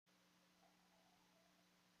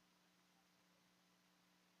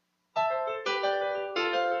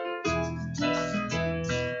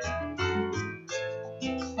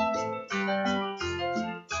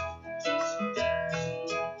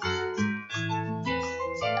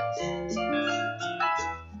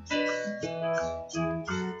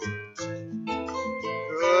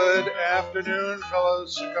afternoon, fellow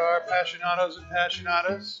cigar aficionados and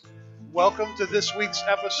passionatas. Welcome to this week's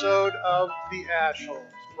episode of The Ash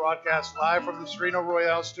Holes, broadcast live from the Sereno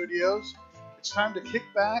Royale studios. It's time to kick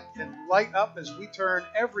back and light up as we turn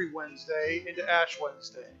every Wednesday into Ash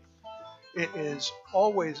Wednesday. It is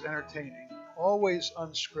always entertaining, always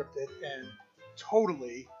unscripted, and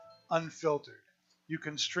totally unfiltered. You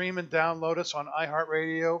can stream and download us on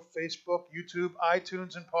iHeartRadio, Facebook, YouTube,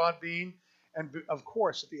 iTunes, and Podbean, and of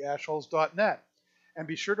course at theashholes.net. And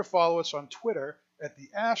be sure to follow us on Twitter at the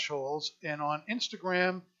Ashholes and on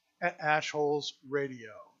Instagram at Ashholes Radio.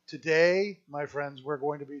 Today, my friends, we're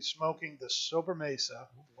going to be smoking the Sobremesa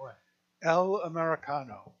El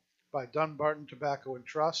Americano by Dunbarton Tobacco and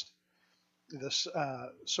Trust. This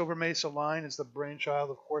Sobremesa line is the brainchild,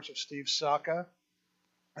 of course, of Steve Saka.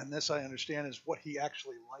 And this, I understand, is what he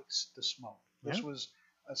actually likes to smoke. This was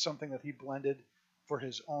something that he blended for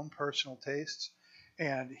his own personal tastes.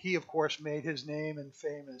 And he, of course, made his name and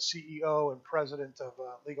fame as CEO and president of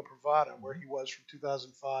Liga Privada, where he was from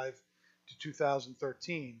 2005 to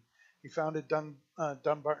 2013. He founded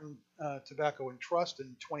Dunbarton Tobacco and Trust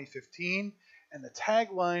in 2015. And the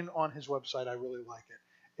tagline on his website, I really like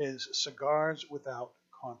it, is cigars without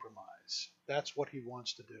compromise. That's what he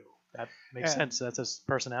wants to do. That makes sense. That's his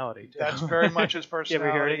personality, too. That's very much his personality.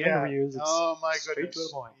 You ever heard it in interviews? Oh, my goodness. Straight to the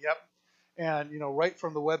point. Yep. And, right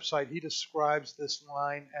from the website, he describes this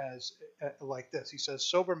line as like this. He says,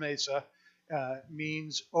 Sobremesa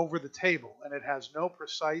means over the table, and it has no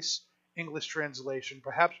precise English translation,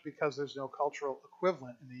 perhaps because there's no cultural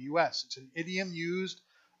equivalent in the U.S. It's an idiom used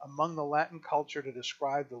among the Latin culture to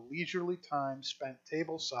describe the leisurely time spent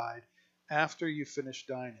tableside after you finish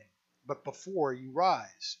dining, but before you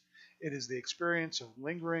rise. It is the experience of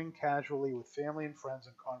lingering casually with family and friends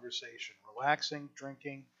in conversation, relaxing,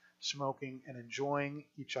 drinking, smoking, and enjoying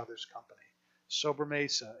each other's company.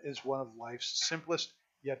 Sobremesa is one of life's simplest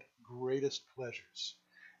yet greatest pleasures.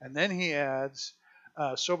 And then he adds,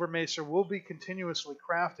 Sobremesa will be continuously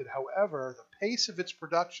crafted. However, the pace of its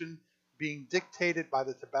production being dictated by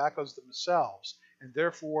the tobaccos themselves, and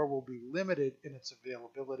therefore will be limited in its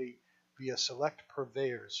availability via select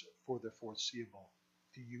purveyors for the foreseeable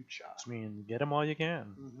future. I mean, get them while you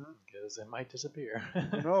can, because it might disappear.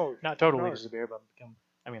 No, not totally disappear, but become,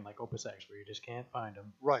 like Opus X, where you just can't find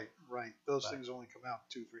them. Right. Those things only come out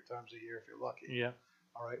 2-3 times a year if you're lucky. Yeah.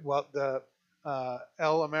 All right. Well, the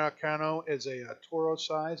El Americano is a Toro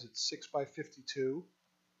size. It's 6x52,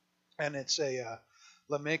 and it's a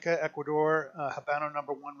La Meca Ecuador Habano No.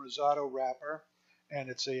 1 Rosado wrapper, and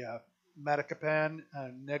it's a Matacapan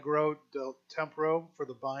Negro del Tempero for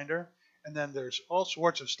the binder. And then there's all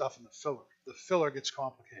sorts of stuff in the filler. The filler gets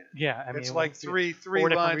complicated. Yeah, I mean, it's like three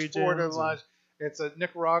lines, 4 different lines. It's a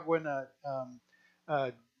Nicaraguan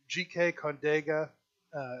GK Condega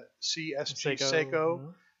CSG Seco. Mm-hmm.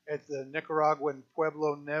 It's the Nicaraguan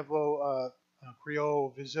Pueblo Nuevo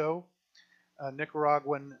Criollo Viso.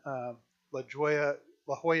 Nicaraguan La Joya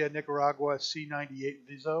Nicaragua C98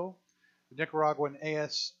 Viso. The Nicaraguan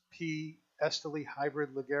ASP Esteli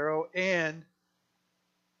Hybrid Ligero. And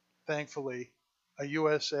thankfully, a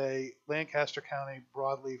USA Lancaster County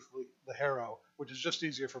Broadleaf Ligero, which is just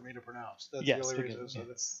easier for me to pronounce. That's the only reason.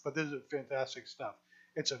 But this is fantastic stuff.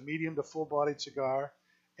 It's a medium to full-bodied cigar,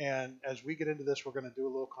 and as we get into this, we're going to do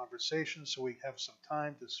a little conversation so we have some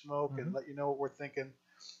time to smoke and let you know what we're thinking.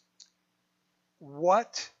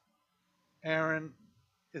 What, Aaron,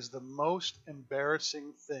 is the most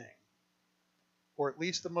embarrassing thing, or at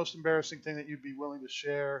least the most embarrassing thing that you'd be willing to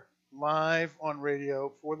share live on radio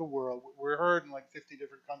for the world? We're heard in like 50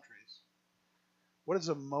 different countries. What is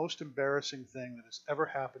the most embarrassing thing that has ever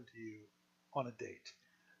happened to you on a date?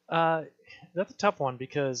 That's a tough one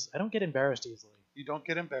because I don't get embarrassed easily. You don't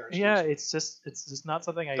get embarrassed? Yeah, easily. it's just not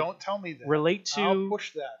something I don't tell me that. Relate to. I'll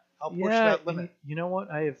push that. I'll push that limit. You know what?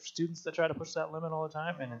 I have students that try to push that limit all the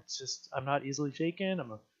time, and it's just I'm not easily shaken.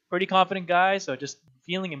 I'm a pretty confident guy, so just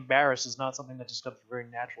feeling embarrassed is not something that just comes very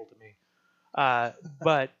natural to me.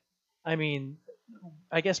 But I mean,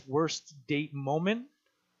 I guess worst date moment.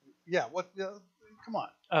 Yeah. What? Come on.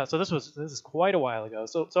 So this is quite a while ago.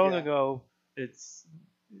 So long ago.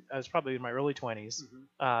 I was probably in my early 20s.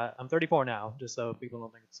 I'm 34 now, just so people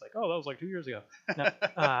don't think it's like, oh, that was like 2 years ago. No,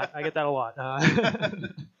 I get that a lot.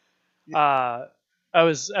 I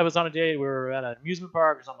was on a date. We were at an amusement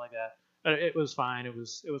park or something like that. It was fine. It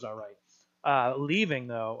was all right. Leaving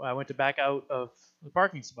though, I went to back out of the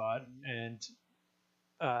parking spot, and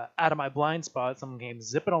out of my blind spot, someone came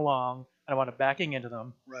zipping along. And I wound up backing into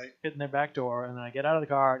them, hitting their back door, and then I get out of the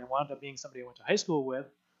car, and it wound up being somebody I went to high school with,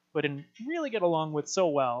 but didn't really get along with so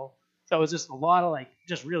well. So it was just a lot of like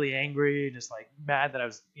just really angry, just like mad that I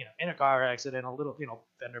was in a car accident, a little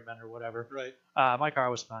fender bender, whatever. Right. My car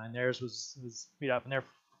was fine. Theirs was beat up, and they're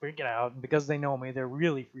freaking out. And because they know me, they're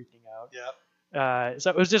really freaking out. Yeah. So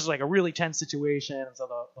it was just like a really tense situation. And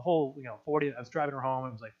so the whole 40. I was driving her home.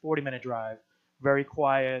 It was like 40-minute drive, very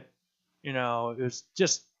quiet. It was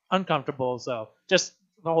just uncomfortable. So just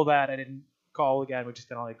the whole that I didn't call again. We just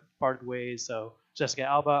kind of like parted ways. So Jessica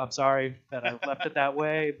Alba, I'm sorry that I left it that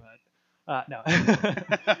way, but no,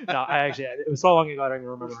 no. It was so long ago I don't even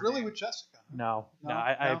remember. It was her really name. with Jessica. No, No?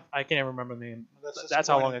 I can't even remember the name. Well, That's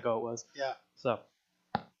how long ago it was. Yeah. So,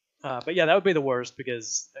 but yeah, that would be the worst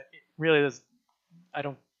because really, I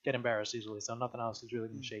don't get embarrassed easily, so nothing else is really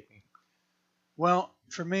gonna shake me. Well,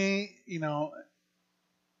 for me,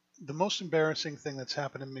 the most embarrassing thing that's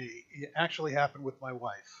happened to me it actually happened with my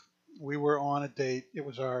wife. We were on a date. It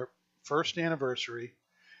was our first anniversary,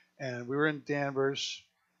 and we were in Danvers,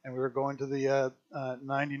 and we were going to the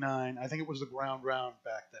 99. I think it was the Ground Round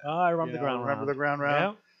back then. Oh, I remember the Ground Remember Round. the Ground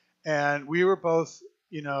Round? Yeah. And we were both,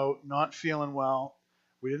 not feeling well.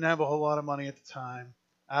 We didn't have a whole lot of money at the time.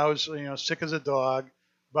 I was, sick as a dog.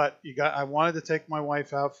 But I wanted to take my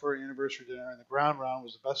wife out for an anniversary dinner, and the Ground Round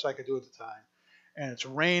was the best I could do at the time. And it's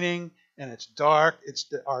raining, and it's dark.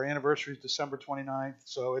 Our anniversary is December 29th,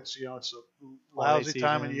 so it's it's a lousy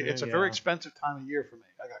time of year. It's a very expensive time of year for me.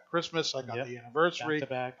 I got Christmas, I got the anniversary. Back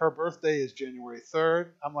to back. Her birthday is January 3rd.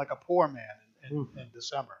 I'm like a poor man in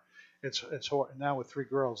December. It's horrible. Now with 3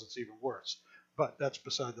 girls, it's even worse. But that's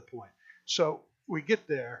beside the point. So we get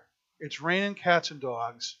there. It's raining cats and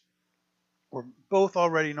dogs. We're both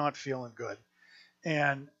already not feeling good.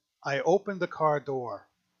 And I opened the car door,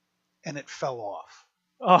 and it fell off.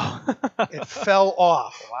 Oh. It fell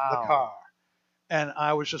off the Wow. car. And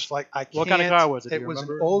I was just like, I can't. What kind of car was it? It was an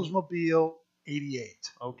Oldsmobile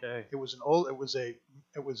 88. Okay. It was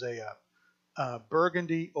a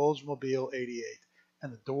burgundy Oldsmobile 88.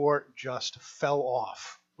 And the door just fell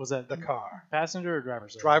off. Was that the car? Passenger or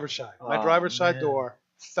driver's side? Driver's side. My driver's side door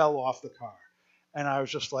fell off the car. And I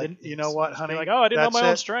was just like, you know what, honey? Like, I didn't know my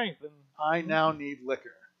own strength. I now need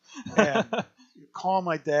liquor. And call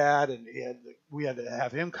my dad, and we had to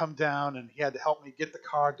have him come down, and he had to help me get the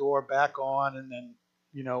car door back on, and then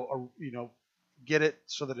get it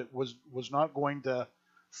so that it was not going to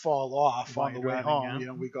fall off on the way home.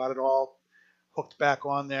 Yeah. We got it all hooked back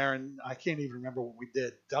on there, and I can't even remember what we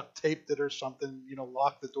did. Duct taped it or something.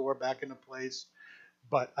 Locked the door back into place.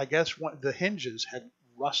 But I guess the hinges had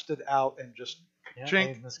rusted out and just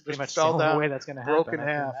fell down, way that's gonna broken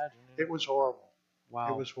happen, half. It was horrible. Wow.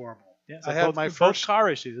 It was horrible. Yeah, so I had my first car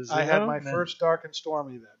issues. I had my first dark and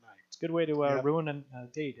stormy that night. It's a good way to ruin a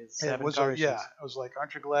date. It was car issues. Yeah, I was like,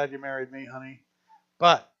 "Aren't you glad you married me, honey?"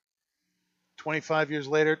 But 25 years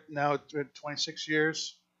later, now 26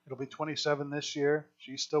 years, it'll be 27 this year.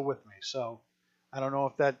 She's still with me, so I don't know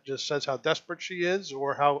if that just says how desperate she is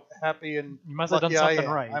or how happy and you must have done something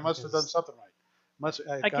right. I must have done something right.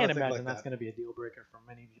 I can't imagine that's going to be a deal breaker for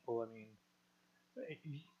many people. I mean,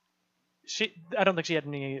 I don't think she had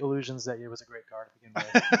any illusions that it was a great car to begin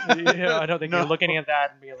with. I don't think you're looking at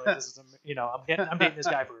that and being like, "This is, I'm dating this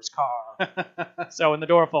guy for his car." So when the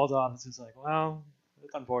door falls off, it's just like, well,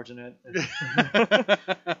 it's unfortunate.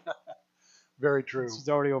 Very true. She's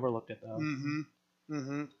already overlooked it though. Mm-hmm.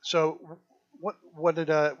 Mm-hmm. So what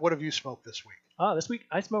have you smoked this week? This week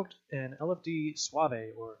I smoked an LFD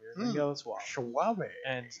Suave or Rico Suave. Suave.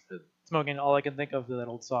 And smoking, all I can think of is that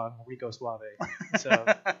old song, Rico Suave. So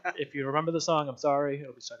if you remember the song, I'm sorry,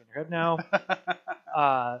 it'll be stuck in your head now.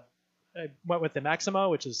 I went with the Maxima,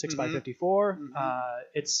 which is 6x54. Mm-hmm.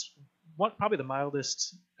 It's probably the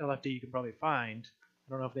mildest LFD you can probably find.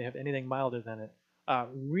 I don't know if they have anything milder than it.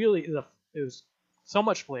 Really, it was so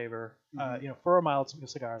much flavor. For a mild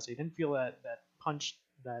cigar, so you didn't feel that punch,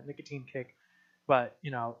 that nicotine kick. But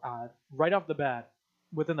right off the bat,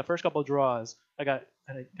 within the first couple of draws, I got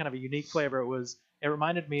kind of a unique flavor. It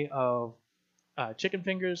reminded me of chicken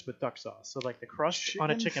fingers with duck sauce. So like the crust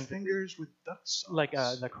on a chicken fingers with duck sauce. Like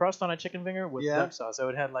the crust on a chicken finger with duck sauce. So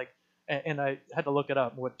it had like, and I had to look it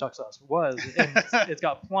up what duck sauce was. And it's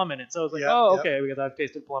got plum in it. So I was like, okay, because I've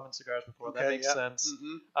tasted plum in cigars before. Okay, that makes sense.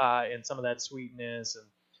 Mm-hmm. And some of that sweetness, and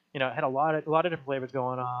it had a lot of different flavors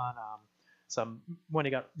going on. When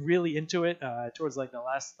you got really into it, towards like the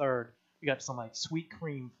last third, you got some like sweet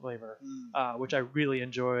cream flavor, which I really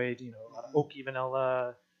enjoyed. A lot of oaky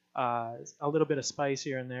vanilla, a little bit of spice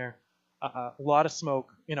here and there, a lot of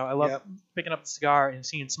smoke. I love picking up the cigar and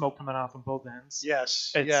seeing smoke coming off on both ends.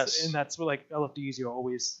 Yes, and that's what like LFDs you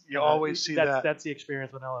always see that. That's the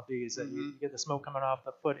experience with LFDs that you get the smoke coming off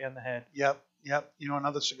the foot and the head. Yep.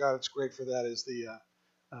 Another cigar that's great for that is the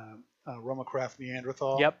Roma Craft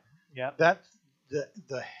Neanderthal. Yep. Yep. That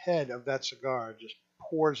the head of that cigar just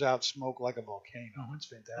pours out smoke like a volcano. Mhm. It's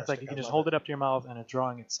fantastic. It's like you I can just love hold it up to your mouth and it's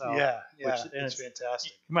drawing itself. Yeah, yeah, and it's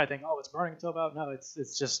fantastic. You might think, oh, it's burning itself out. No,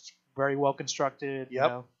 it's just very well constructed. Yep. You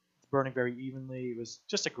know, it's burning very evenly. It was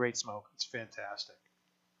just a great smoke. It's fantastic.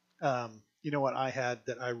 You know what I had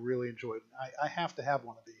that I really enjoyed? I have to have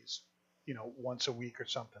one of these, once a week or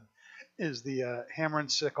something. Is the Hammer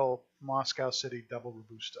and Sickle Moscow City Double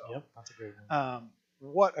Robusto. Yep, that's a great one.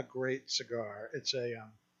 What a great cigar! It's a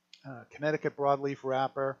Connecticut broadleaf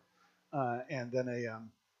wrapper, and then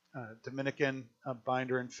a Dominican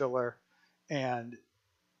binder and filler, and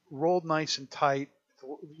rolled nice and tight. A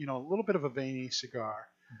little bit of a veiny cigar,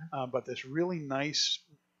 but this really nice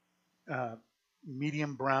uh,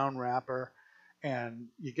 medium brown wrapper. And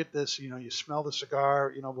you get this, you smell the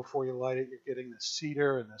cigar, before you light it. You're getting the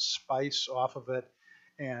cedar and the spice off of it.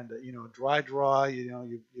 And, dry draw,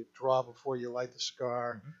 you draw before you light the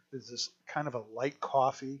cigar. Mm-hmm. There's this kind of a light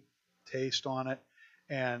coffee taste on it.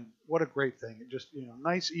 And what a great thing. It just,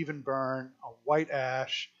 nice even burn, a white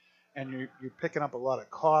ash, and you're picking up a lot of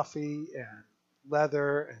coffee and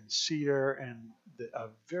leather and cedar and a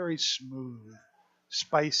very smooth,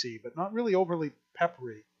 spicy, but not really overly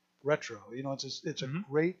peppery retro. It's a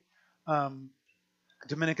great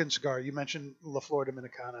Dominican cigar. You mentioned La Flor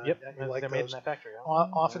Dominicana. Yep, You like they're those. made in that factory.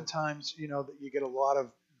 Oftentimes, that you get a lot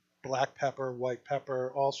of black pepper, white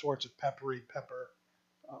pepper, all sorts of peppery pepper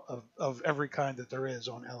of every kind that there is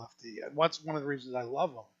on LFD. And what's one of the reasons I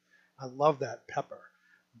love them? I love that pepper.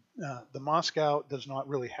 The Moscow does not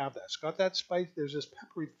really have that. It's got that spice. There's this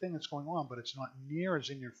peppery thing that's going on, but it's not near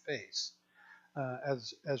as in your face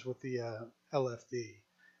as with the LFD.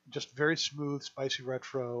 Just very smooth, spicy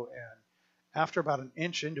retro, and after about an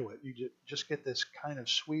inch into it, you just get this kind of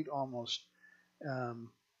sweet, almost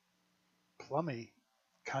plummy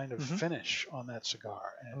kind of finish on that cigar.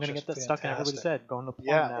 And I'm gonna get that fantastic. stuck in everybody's head. Going to plum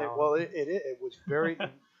now. It was very,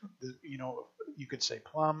 you could say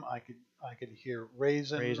plum. I could hear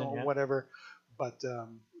raisin or whatever, but the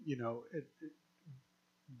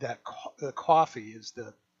coffee is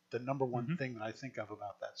the number one thing that I think of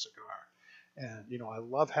about that cigar. And, I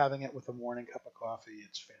love having it with a morning cup of coffee.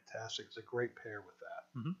 It's fantastic. It's a great pair with that.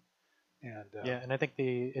 And and I think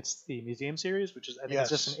it's the museum series, which is I think it's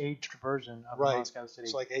just an aged version of Moscow City.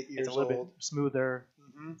 It's like 8 years old. It's a little bit smoother,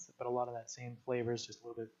 but a lot of that same flavors, just a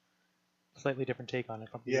little bit slightly different take on it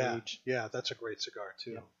from the age. Yeah, that's a great cigar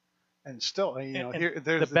too. Yeah. And still, and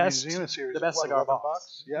there's the museum series. The best cigar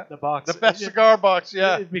box. Yeah, the box. The best cigar box.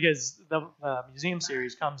 Yeah, because the museum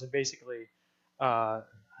series comes in basically.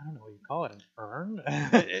 I don't know what you call it, an urn.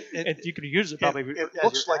 You could use it probably. It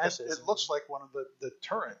looks like one of the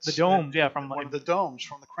turrets. The domes, from one of the domes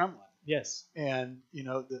from the Kremlin. Yes. And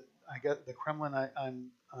I got the Kremlin. I'm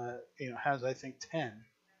has I think 10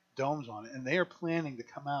 domes on it, and they are planning to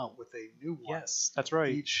come out with a new one. Yes, that's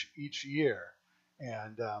right. Each year,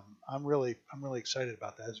 and I'm really excited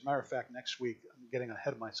about that. As a matter of fact, next week I'm getting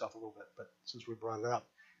ahead of myself a little bit, but since we brought it up,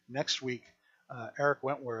 next week. Eric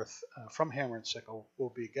Wentworth from Hammer and Sickle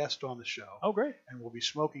will be a guest on the show. Oh, great! And we'll be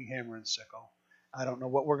smoking Hammer and Sickle. I don't know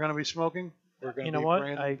what we're going to be smoking. We're going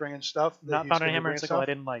to be bringing stuff. Not found a Hammer and Sickle I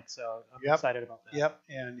didn't like, so I'm excited about that. Yep,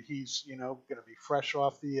 and he's going to be fresh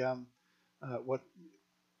off the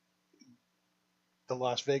the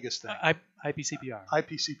Las Vegas thing. IPCPR.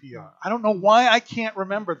 IPCPR. I don't know why I can't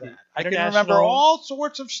remember that. I can remember all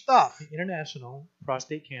sorts of stuff. The International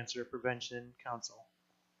Prostate Cancer Prevention Council.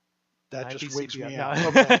 That just wigs me out.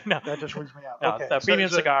 out. Okay. No. That just wigs me out. No, okay. The premium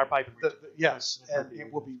cigar pipe. Yes, and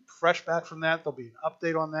it will be fresh back from that. There'll be an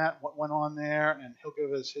update on that, what went on there, and he'll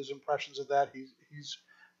give us his impressions of that. He's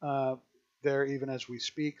there even as we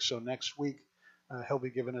speak. So next week he'll be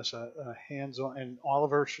giving us a hands-on, and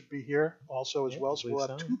Oliver should be here also as well. So we'll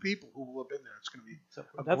have 2 people who will have been there. It's going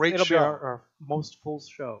to be a great show. It'll be our most full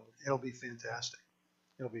show. It'll be fantastic.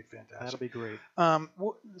 That'll be great.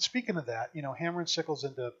 Well, speaking of that, Hammer and Sickle's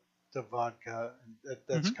into the vodka, and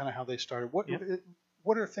that's kind of how they started.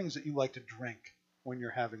 What are things that you like to drink when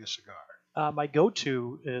you're having a cigar? My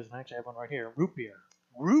go-to is, and actually I have one right here, root beer.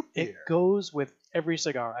 Root beer? It goes with every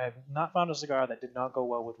cigar. I have not found a cigar that did not go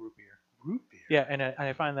well with root beer. Root beer? Yeah, and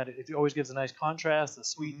I find that it always gives a nice contrast, the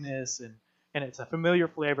sweetness, and it's a familiar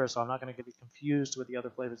flavor, so I'm not going to get confused with the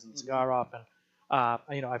other flavors in the cigar often.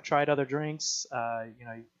 I've tried other drinks.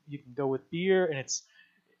 You can go with beer, and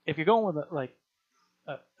if you're going with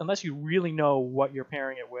unless you really know what you're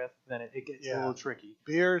pairing it with, then it gets a little tricky.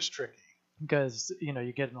 Beer's tricky because you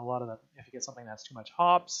get in a lot of if you get something that's too much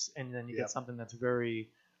hops, and then you get something that's very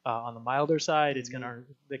on the milder side,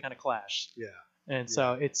 they kind of clash. Yeah. And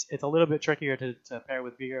so it's a little bit trickier to pair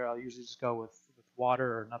with beer. I'll usually just go with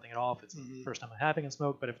water or nothing at all if it's the first time I'm having a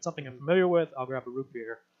smoke. But if it's something I'm familiar with, I'll grab a root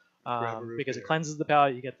beer because it cleanses the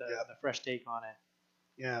palate. You get the fresh take on it.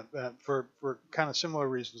 Yeah, for kind of similar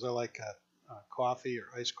reasons, I like coffee or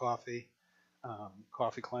iced coffee.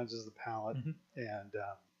 Coffee cleanses the palate, and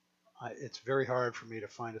it's very hard for me to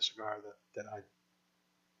find a cigar that I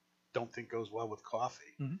don't think goes well with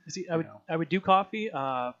coffee. See, I would do coffee,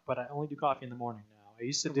 but I only do coffee in the morning now. I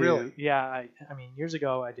used to do, I mean, years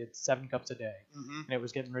ago I did 7 cups a day, and it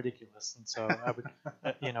was getting ridiculous. And so I would,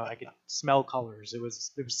 I could smell colors. There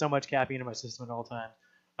was so much caffeine in my system at all times.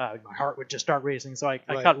 My heart would just start racing. So I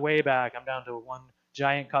cut way back. I'm down to 1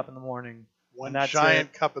 giant cup in the morning. One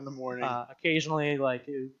giant cup in the morning. Occasionally, like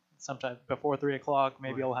sometimes before 3 o'clock,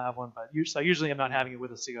 maybe I'll have one. But usually I'm not having it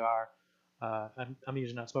with a cigar. I'm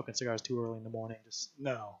usually not smoking cigars too early in the morning. Just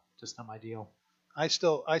not my deal. I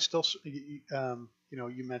still, you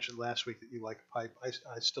mentioned last week that you like a pipe.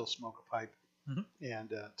 I still smoke a pipe,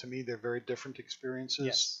 and to me they're very different experiences.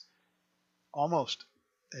 Yes. Almost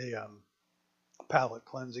a palate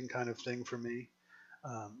cleansing kind of thing for me.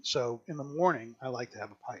 So in the morning I like to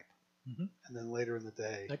have a pipe, and then later in the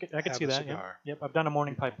day I could see that. Yep, I've done a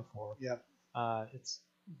morning pipe before. Yep. It's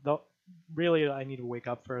really I need to wake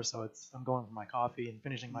up first, so I'm going for my coffee and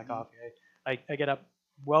finishing my coffee. I get up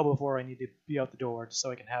well before I need to be out the door, just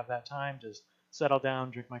so I can have that time to settle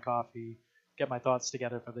down, drink my coffee, get my thoughts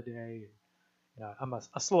together for the day. I'm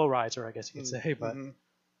a slow riser, I guess you could say. But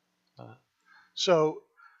so,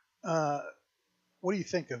 what do you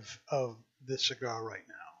think of this cigar right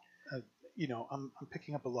now? I'm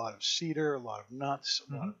picking up a lot of cedar, a lot of nuts,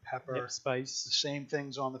 a lot of pepper, spice. The same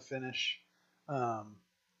things on the finish.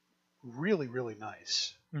 Really, really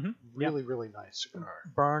nice. Really, really nice cigar.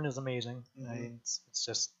 Burn is amazing. I mean, it's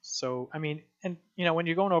just so. I mean, and when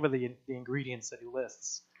you're going over the ingredients that he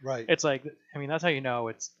lists, it's like, I mean, that's how you know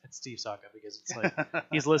it's Steve Saka, because it's like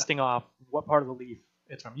he's listing off what part of the leaf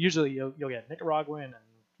it's from. Usually you'll get Nicaraguan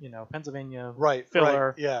and Pennsylvania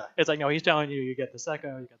filler. Yeah. It's like, no, he's telling you get the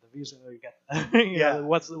Seco, you got the Visa, you get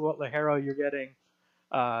what Ligero you're getting,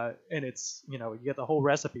 and it's you get the whole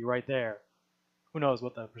recipe right there. Who knows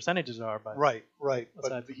what the percentages are, but right.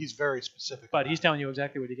 But he's very specific. But he's telling you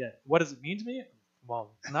exactly what you get. What does it mean to me?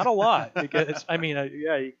 Well, not a lot, because I mean,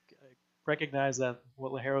 I recognize that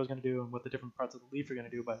what Ligero is going to do and what the different parts of the leaf are going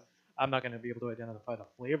to do, but I'm not going to be able to identify the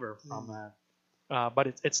flavor from that. But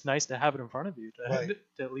it's nice to have it in front of you to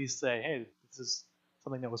at least say, hey, this is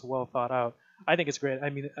something that was well thought out. I think it's great. I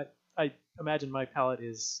mean, I imagine my palate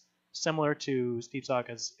is similar to Steve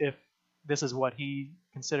Saka's if this is what he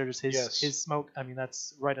considers his smoke. I mean,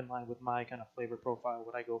 that's right in line with my kind of flavor profile,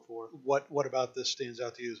 what I go for. What about this stands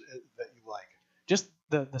out to you that you like? Just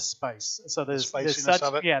the spice. So there's such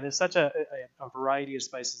of it? Yeah, there's such a variety of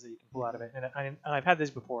spices that you can pull out of it. And I've had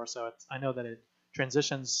this before, so I know that it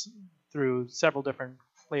transitions through several different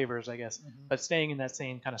flavors, I guess. But staying in that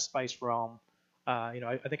same kind of spice realm,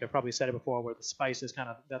 I think I've probably said it before, where the spice is kind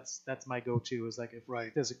of that's my go-to. Is like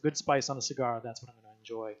if there's a good spice on a cigar, that's what I'm going to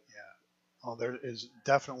enjoy. Yeah. Oh, there is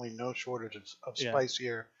definitely no shortage of spice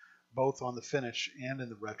here, both on the finish and in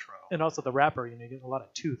the retro. And also the wrapper, you get a lot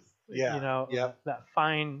of tooth. That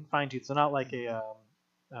fine tooth. So not like the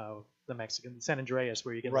Mexican San Andreas,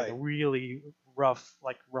 where you get like a really rough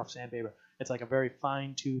sandpaper. It's like a very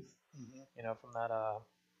fine tooth, from that. I'm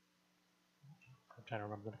trying to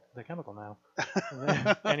remember the chemical now.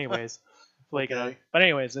 Anyways, flaking out. But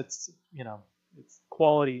anyways, it's it's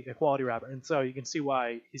a quality wrapper, and so you can see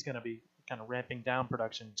why he's going to be kind of ramping down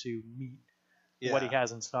production to meet what he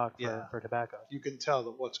has in stock for tobacco. You can tell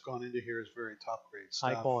that what's gone into here is very top grade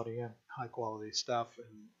stuff. High quality stuff,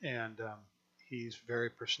 and he's very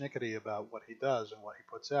persnickety about what he does and what he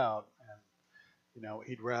puts out, and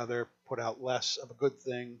he'd rather put out less of a good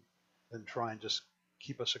thing than try and just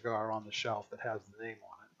keep a cigar on the shelf that has the name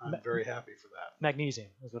on it. I'm very happy for that. Magnesium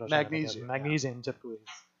is what I was talking about. Magnesium typically is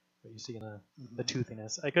what you see in the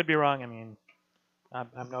toothiness. I could be wrong. I mean,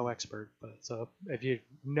 I'm no expert, but so if you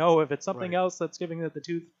know if it's something else that's giving it the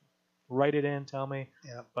tooth, write it in, tell me.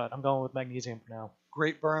 Yeah. But I'm going with magnesium for now.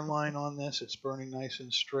 Great burn line on this. It's burning nice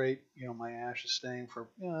and straight. My ash is staying for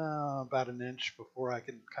about an inch before I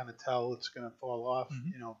can kind of tell it's going to fall off.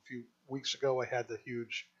 A few weeks ago I had the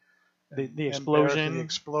huge the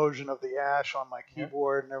explosion of the ash on my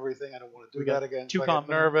keyboard and everything. I don't want to do that again. So I get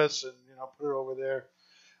nervous and put it over there.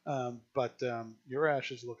 But your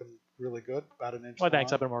ash is looking really good, about an inch. Well,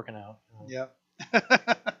 thanks. I've been working out. Yeah.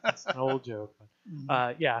 It's an old joke.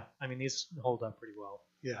 But, I mean, these hold up pretty well.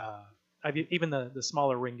 Yeah. Even the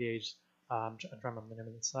smaller ring gauge, I'm trying to remember the name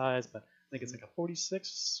of the size, but think it's like a 46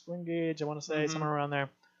 spring gauge, I want to say, Mm-hmm. somewhere around there.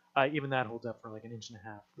 Even that holds up for like an inch and a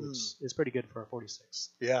half, which is pretty good for a 46.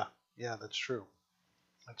 Yeah, that's true.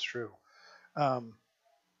 That's true. Um,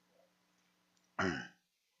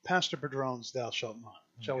 Pastor Padron's Thou Shalt Not.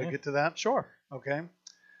 Shall we get to that? Sure. Okay.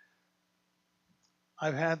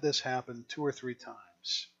 I've had this happen 2 or 3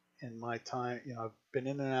 times in my time. I've been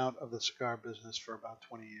in and out of the cigar business for about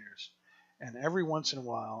 20 years. And every once in a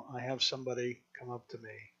while, I have somebody come up to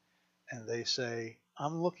me and they say,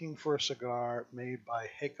 I'm looking for a cigar made by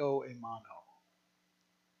Heiko Emano.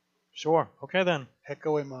 Sure. Okay, then.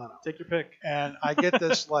 Heiko Emano. Take your pick. And I get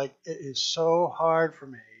this, it is so hard for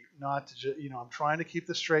me not to just, I'm trying to keep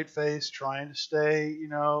the straight face, trying to stay,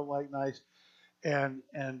 nice. And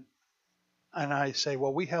I say,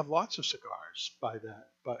 well, we have lots of cigars by that,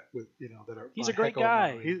 but that are. He's by a great Heiko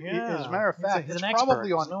guy. Emano. As a matter of fact, he's it's an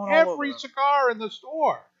probably expert. on every cigar in the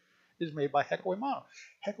store is made by Heiko Emano.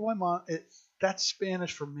 Heiko Emano, that's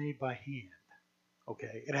Spanish for made by hand.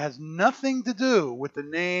 Okay, it has nothing to do with the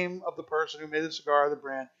name of the person who made the cigar, the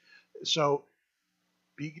brand. So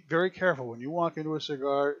be very careful when you walk into a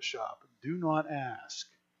cigar shop. Do not ask.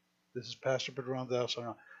 This is Pastor Padron.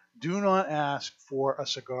 Do not ask for a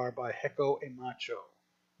cigar by Heiko Emacho,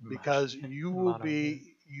 because you will be.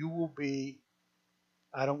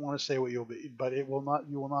 I don't want to say what you'll be, but it will not.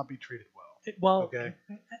 You will not be treated well. Okay.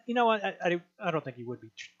 You know what? I don't think you would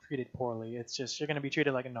be treated poorly. It's just you're going to be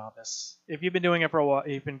treated like a novice. If you've been doing it for a while,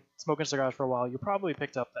 you've been smoking cigars for a while, you probably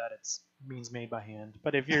picked up that it's means made by hand.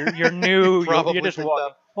 But if you're new, you're just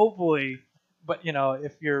walking. Hopefully, but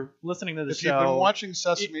if you're listening to the show, if you've been watching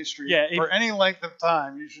Sesame Street for any length of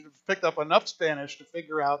time, you should have picked up enough Spanish to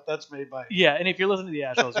figure out that's made by hand. Yeah, and if you're listening to the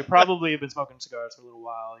Ashholes, you probably have been smoking cigars for a little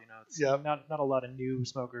while. It's not a lot of new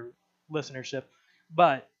smoker listenership,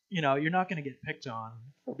 but you're not going to get picked on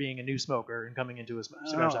for being a new smoker and coming into a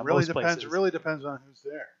cigar shop. It really depends on who's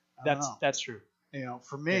there. That's true.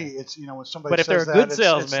 For me, it's when somebody. But if says they're a good that,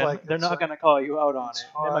 salesman, they're not going to call you out on it.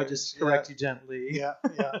 Hard. They might just correct you gently. Yeah.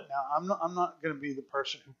 Now I'm not going to be the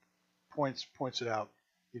person who points it out,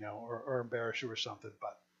 or embarrass you or something.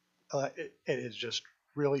 But it is just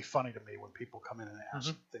really funny to me when people come in and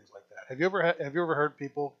ask things like that. Have you ever heard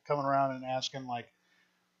people coming around and asking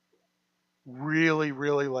really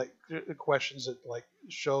questions that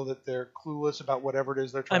show that they're clueless about whatever it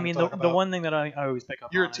is they're trying to talk about? The one thing that I always pick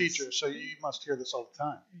up You're on a teacher, so you must hear this all the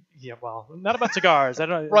time. Yeah, well, not about cigars. I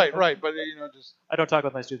don't. Right, but just. I don't talk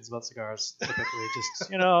with my students about cigars typically.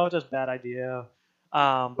 Just bad idea.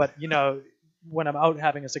 But when I'm out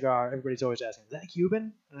having a cigar, everybody's always asking, "Is that a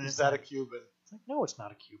Cuban?" Is that a Cuban? It's like, no, it's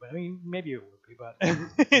not a Cuban. I mean, maybe it would be, but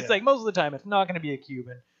it's like most of the time, it's not going to be a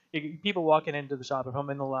Cuban. People walking into the shop, if I'm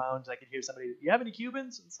in the lounge, I could hear somebody, "You have any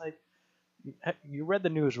Cubans?" It's like, you read the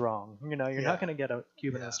news wrong. You're not going to get a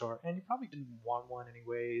Cuban in the store, and you probably didn't want one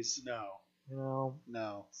anyways. No.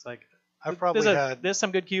 It's like there's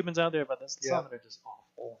some good Cubans out there, but there's some that are just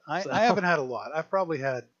awful. I haven't had a lot. I've probably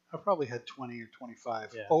had 20 or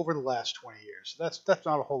 25 over the last 20 years. That's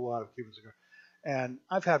not a whole lot of Cuban cigars, and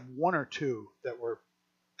I've had 1 or 2 that were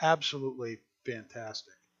absolutely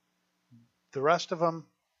fantastic. The rest of them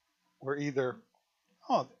were either,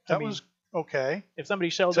 was okay. If somebody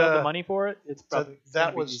shells out the money for it, it's probably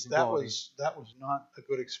that was not a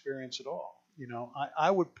good experience at all. I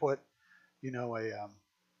would put, a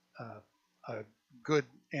good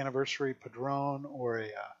anniversary Padron or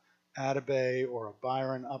a Atabey or a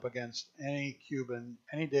Byron up against any Cuban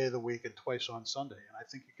any day of the week and twice on Sunday, and I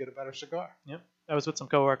think you get a better cigar. Yep. I was with some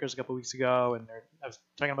coworkers a couple weeks ago, and I was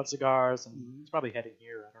talking about cigars, and it's probably heading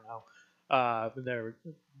here. I don't know.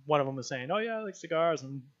 One of them was saying, "Oh yeah, I like cigars,"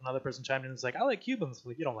 and another person chimed in and was like, "I like Cubans."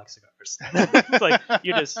 Like, you don't like cigars. It's like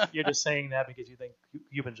you're just saying that because you think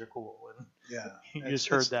Cubans are cool, and you just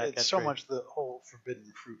heard that. It's so much the whole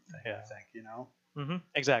forbidden fruit thing. I think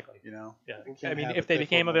Exactly. Yeah. I mean, if they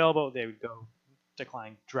became available, they would go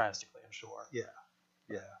decline drastically. I'm sure. Yeah.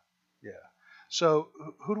 So,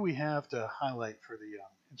 who do we have to highlight for the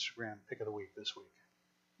Instagram pick of the week this week?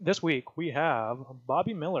 This week we have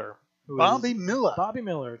Bobby Miller. Bobby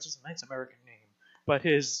Miller. It's just a nice American name, but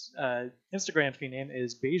his Instagram feed name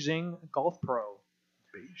is Beijing Golf Pro.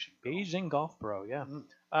 Beijing Golf Pro. Yeah.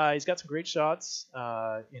 He's got some great shots.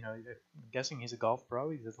 I'm guessing he's a golf pro.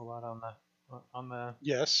 He does a lot on the.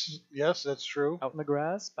 Yes, that's true. Out in the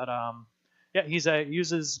grass, but he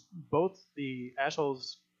uses both the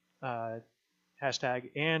Ashholes hashtag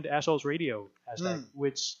and Ashholes Radio hashtag,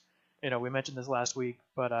 which. We mentioned this last week,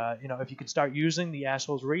 but if you could start using the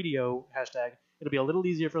Ashholes Radio hashtag, it'll be a little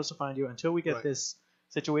easier for us to find you until we get this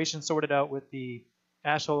situation sorted out with the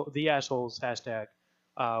Ashholes hashtag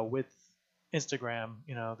with Instagram.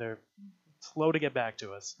 slow to get back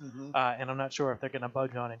to us, Mm-hmm. and I'm not sure if they're going to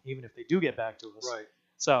budge on it, even if they do get back to us. Right.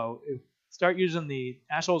 So start using the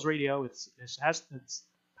Ashholes Radio. It's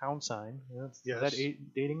pound sign. Yes. Is that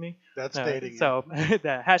dating me? That's No, dating. So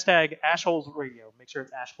the hashtag Ashholes Radio. Make sure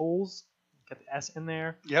it's Ashholes. Get the S in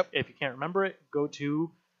there. Yep. If you can't remember it, go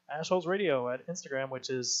to Ashholes Radio at Instagram, which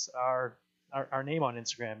is our name on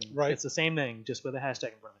Instagram. And Right. It's the same thing, just with a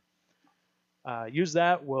hashtag in front of it. Use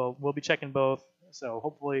that. We'll be checking both. So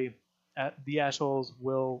hopefully the Ashholes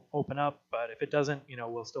will open up, but if it doesn't,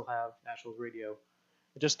 we'll still have Ashholes Radio.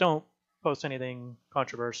 Just don't post anything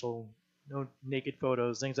controversial. No naked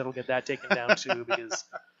photos, things that'll get that taken down too, because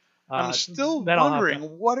I'm still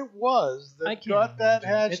wondering what it was that got that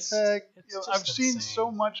hashtag. I've seen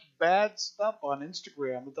so much bad stuff on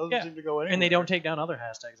Instagram. It doesn't seem to go anywhere. And they don't take down other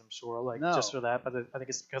hashtags, I'm sure, just for that. But I think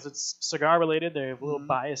it's because it's cigar related. They're a little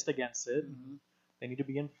biased against it. Mm-hmm. They need to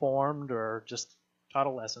be informed or just taught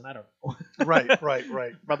a lesson. I don't know. Right.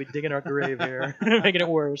 Probably digging our grave here, making it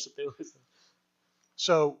worse if they listen.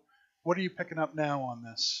 So, what are you picking up now on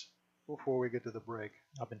this before we get to the break?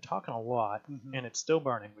 I've been talking a lot, and it's still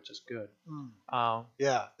burning, which is good.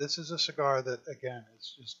 Yeah, this is a cigar that, again,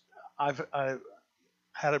 it's just I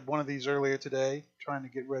had one of these earlier today, trying to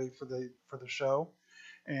get ready for the show,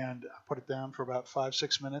 and I put it down for about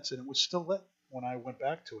 5-6 minutes, and it was still lit when I went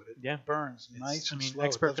back to it. It burns nice and slow.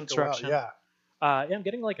 Expert construction. I'm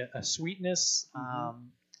getting like a sweetness.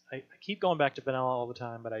 I keep going back to vanilla all the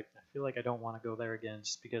time, but I feel like I don't want to go there again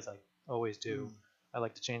just because I always do. I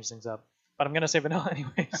like to change things up. But I'm going to say vanilla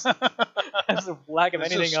anyways. As a lack of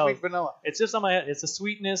anything else. Sweet vanilla. It's just it's a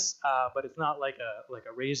sweetness, but it's not like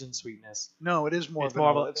a raisin sweetness. No, it is more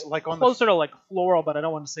vanilla. It's like on closer to like floral, but I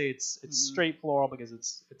don't want to say it's straight floral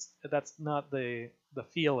because that's not the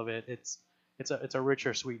feel of it. It's a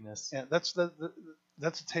richer sweetness. Yeah, that's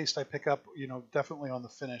a taste I pick up, definitely on the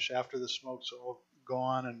finish after the smoke's all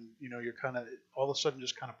gone, and you're kind of all of a sudden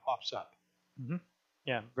just kind of pops up. Mm-hmm.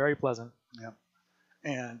 Yeah, very pleasant. Yeah,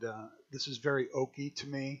 and this is very oaky to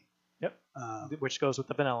me. Yep. Which goes with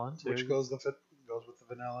the vanilla too. Which goes with the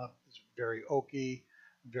vanilla. It's very oaky,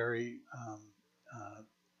 very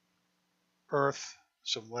earth,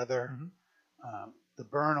 some leather. Mm-hmm. The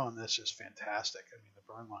burn on this is fantastic. I mean, the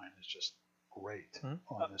burn line is just great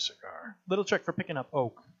on this cigar. Little trick for picking up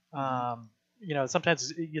oak.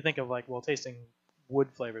 Sometimes you think of tasting wood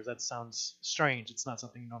flavors. That sounds strange. It's not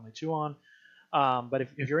something you normally chew on. But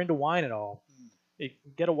if you're into wine at all,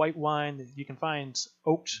 get a white wine. You can find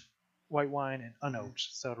oaked white wine and unoaked,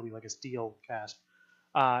 so it'll be like a steel cask,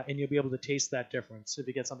 and you'll be able to taste that difference. If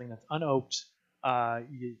you get something that's unoaked,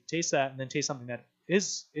 you taste that, and then taste something that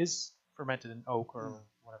is fermented in oak or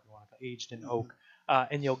whatever you want to call it, aged in oak,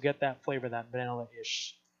 and you'll get that flavor, that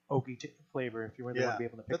vanilla-ish oaky flavor. If you really want to be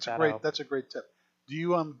able to pick that out. That's a great tip. Do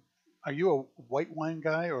you are you a white wine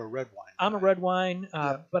guy or a red wine guy? I'm a red wine,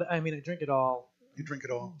 but I drink it all. You drink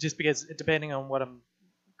it all? Just because depending on what I'm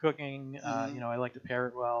cooking, I like to pair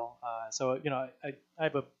it well. So I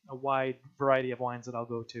have a wide variety of wines that I'll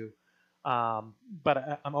go to,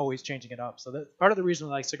 but I'm always changing it up. So that part of the reason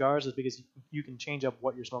I like cigars is because you can change up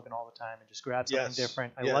what you're smoking all the time and just grab something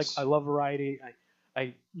different. I love variety.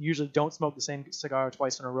 I usually don't smoke the same cigar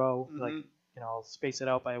twice in a row. I'll space it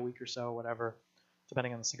out by a week or so, whatever,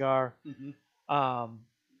 depending on the cigar.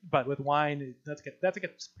 But with wine, that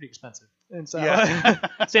gets pretty expensive. And so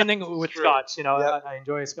same thing with Scotch. I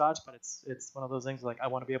enjoy Scotch, but it's one of those things I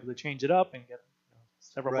want to be able to change it up and get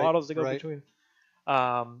several bottles to go between.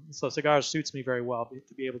 So cigars suits me very well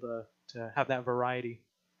to be able to have that variety.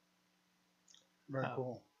 Very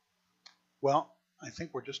cool. Well, I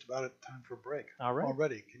think we're just about at time for a break. All right.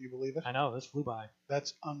 Already. Can you believe it? I know. This flew by.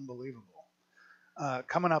 That's unbelievable.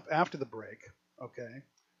 Coming up after the break, okay,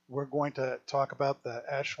 we're going to talk about the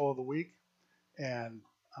ash hole of the week, and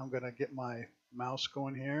I'm going to get my mouse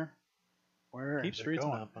going here. Where keeps is it reading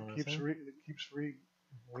going? Up on it keeps reading.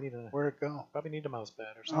 We need Where'd it go? Probably need a mouse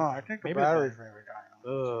pad or something. Oh, I think the battery's maybe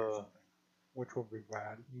dying. Which will be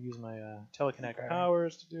bad. You use my telekinetic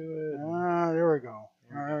powers to do it. There we go.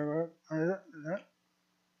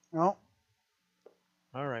 No.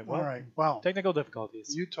 All right. Well, technical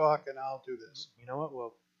difficulties. You talk and I'll do this. You know what?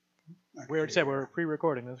 Well, we already said we're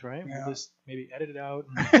pre-recording this, right? Yeah. We'll just maybe edit it out,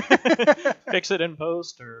 and fix it in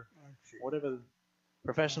post, or whatever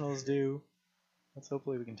professionals do. Let's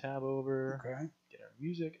hopefully we can tab over. Okay. Get our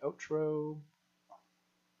music outro.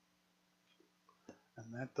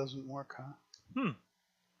 And that doesn't work, huh?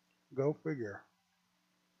 Go figure.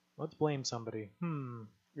 Let's blame somebody.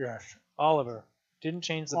 Yes. Oliver didn't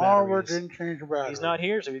change the batteries. Oliver didn't change the batteries. He's not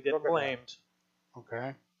here, so he's getting blamed.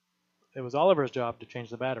 Okay. It was Oliver's job to change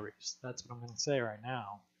the batteries. That's what I'm going to say right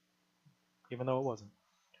now. even though it wasn't.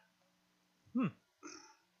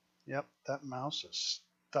 Yep, that mouse is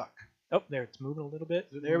stuck. Oh, there, it's moving a little bit.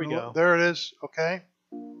 There we go. There it is. Okay.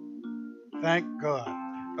 Thank God.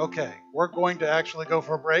 Okay, we're going to actually go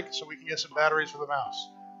for a break so we can get some batteries for the mouse.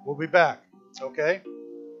 We'll be back. Okay.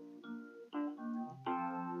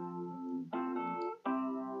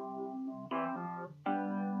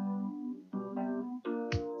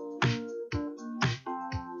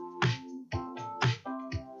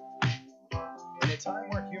 In a time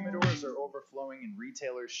where humidors are overflowing and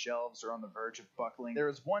retailers' shelves are on the verge of buckling, there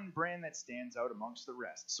is one brand that stands out amongst the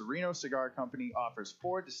rest. Sereno Cigar Company offers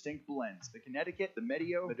 4 distinct blends: the Connecticut, the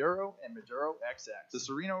Medio, Maduro, and Maduro XX. The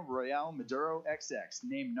Sereno Royale Maduro XX,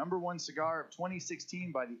 named #1 cigar of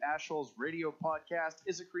 2016 by the Ashholes Radio Podcast,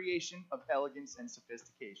 is a creation of elegance and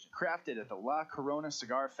sophistication. Crafted at the La Corona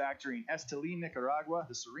Cigar Factory in Esteli, Nicaragua,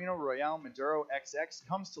 the Sereno Royale Maduro XX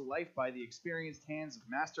comes to life by the experienced hands of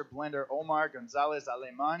master blender Omar Gonzalez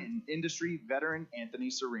Aleman and industry veteran Anthony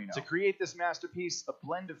Sereno. To create this masterpiece, a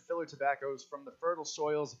blend of filler tobaccos from the fertile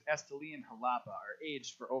soils of Esteli and Jalapa are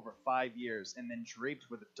aged for over 5 years and then draped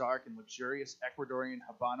with a dark and luxurious Ecuadorian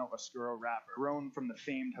Habano Oscuro wrapper, grown from the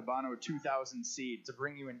famed Habano 2000 seed to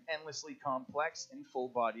bring you an endlessly complex and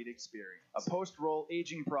full-bodied experience. A post-roll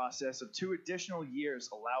aging process of 2 additional years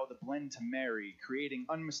allow the blend to marry, creating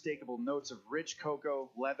unmistakable notes of rich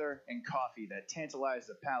cocoa, leather, and coffee that tantalize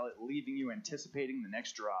the palate, leaving you anticipating the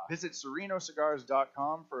next draw. Visit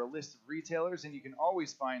SerenoCigars.com for a list of retailers, and you can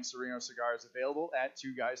always find Sereno Cigars available at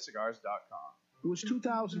twoguyscigars.com. It was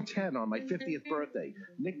 2010 on my 50th birthday.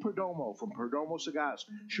 Nick Perdomo from Perdomo Cigars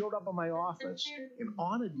showed up at my office and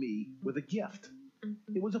honored me with a gift.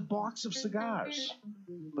 It was a box of cigars.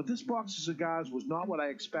 But this box of cigars was not what I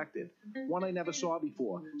expected. One I never saw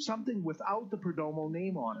before. Something without the Perdomo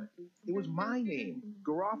name on it. It was my name,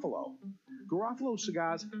 Garofalo. Garofalo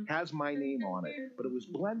Cigars has my name on it, but it was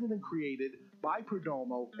blended and created by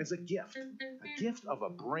Perdomo as a gift of a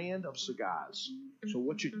brand of cigars. So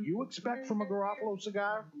what should you expect from a Garofalo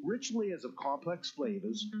cigar? Rich layers of complex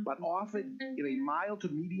flavors, but offered in a mild to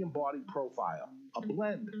medium body profile. A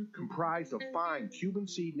blend comprised of fine Cuban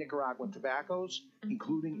seed Nicaraguan tobaccos,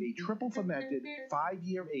 including a triple fermented,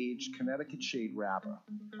 5-year aged Connecticut shade wrapper.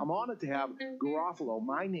 I'm honored to have Garofalo,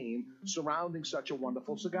 my name, surrounding such a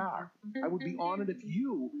wonderful cigar. I would be honored if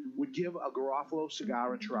you would give a Garofalo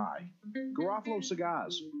cigar a try. Garofalo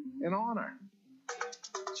Cigars, an honor.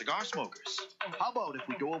 Cigar smokers, how about if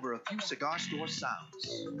we go over a few cigar store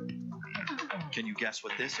sounds? Can you guess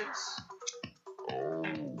what this is? Oh,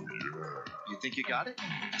 yeah. You think you got it?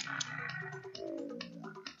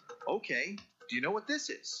 Okay, do you know what this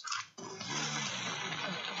is?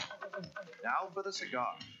 Now for the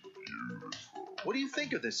cigar. What do you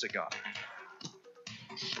think of this cigar?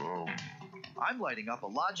 I'm lighting up a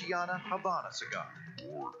La Giana Havana cigar.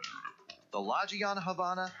 The La Giana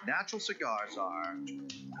Havana natural cigars are,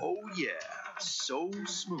 oh yeah, so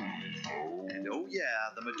smooth. And oh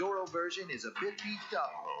yeah, the Maduro version is a bit beefed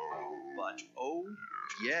up. But oh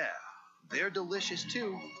yeah, they're delicious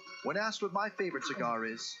too. When asked what my favorite cigar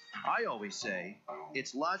is, I always say,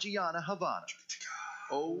 it's La Giana Havana.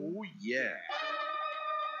 Oh yeah.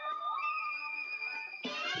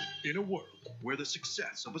 In a world where the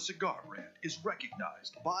success of a cigar brand is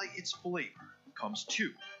recognized by its flavor, comes 2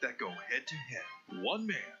 that go head to head. One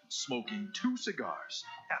man smoking 2 cigars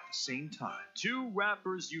at the same time. 2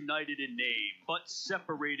 rappers united in name, but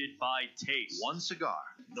separated by taste. One cigar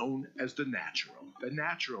Known as the Natural. The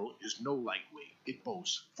Natural is no lightweight. It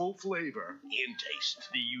boasts full flavor and taste.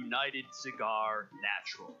 The United Cigar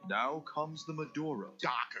Natural. Now comes the Maduro.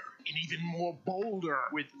 Darker and even more bolder.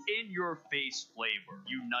 With in-your-face flavor.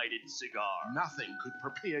 United Cigar. Nothing could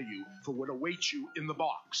prepare you for what awaits you in the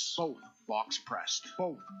box. Both box pressed.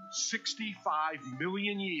 Both 65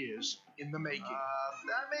 million years in the making.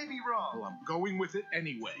 That may be wrong. Well, I'm going with it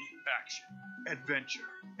anyway. Action, adventure,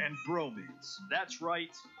 and bromance. That's right,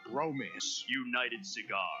 Romance. United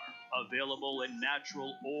Cigar. Available in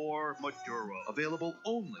natural or Maduro. Available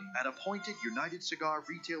only at appointed United Cigar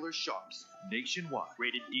retailer shops nationwide.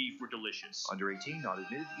 Rated D for delicious. Under 18, not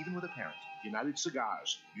admitted, even with a parent. United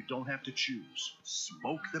Cigars. You don't have to choose.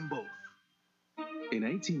 Smoke them both. In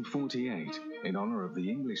 1848, in honor of the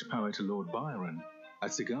English poet Lord Byron, a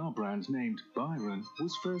cigar brand named Byron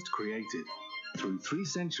was first created. Through 3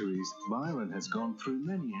 centuries, Byron has gone through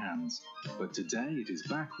many hands, but today it is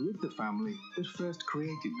back with the family that first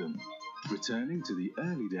created them. Returning to the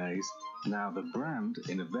early days, now the brand,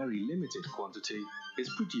 in a very limited quantity, is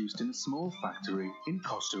produced in a small factory in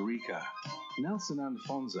Costa Rica. Nelson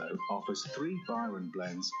Alfonso offers 3 Byron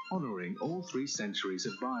blends honouring all 3 centuries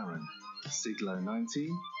of Byron: Siglo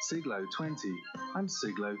XIX, Siglo XX, and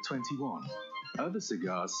Siglo XXI. Other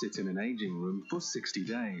cigars sit in an aging room for 60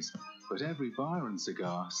 days, but every Byron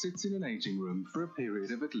cigar sits in an aging room for a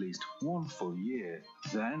period of at least 1 full year.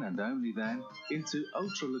 Then, and only then, into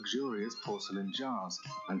ultra-luxurious porcelain jars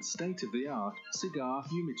and state-of-the-art cigar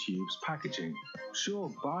humitubes packaging. Sure,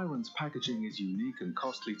 Byron's packaging is unique and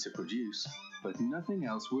costly to produce, but nothing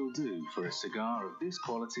else will do for a cigar of this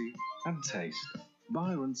quality and taste.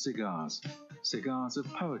 Byron cigars. Cigars of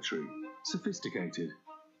poetry. Sophisticated.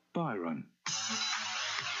 Byron.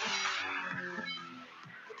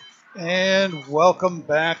 And welcome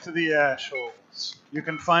back to the Ashholes. You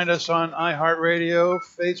can find us on iHeartRadio,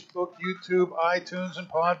 Facebook, YouTube, iTunes, and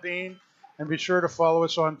Podbean. And be sure to follow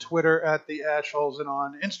us on Twitter at the Ashholes and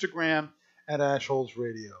on Instagram at Ashholes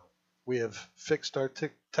Radio. We have fixed our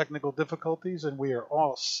technical difficulties and we are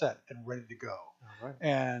all set and ready to go. All right.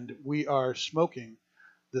 And we are smoking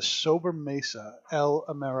the Sobremesa El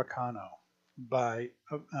Americano by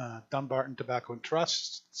Dunbarton Tobacco and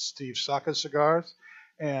Trust, Steve Saka Cigars.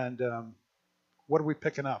 And what are we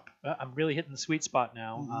picking up? I'm really hitting the sweet spot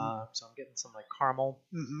now. So I'm getting some like caramel,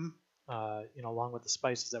 along with the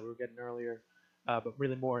spices that we were getting earlier, but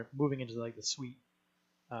really more moving into like the sweet.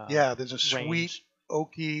 There's a range. sweet,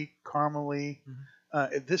 oaky, caramely.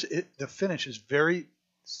 The finish is very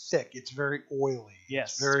thick. It's very oily.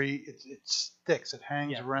 Yes. It sticks. It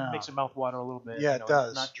hangs around. It makes your mouth water a little bit. Yeah, it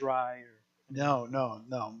does. Not dry. No.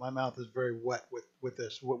 My mouth is very wet with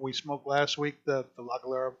this. What we smoked last week, the La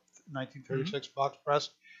Galera 1936 box press,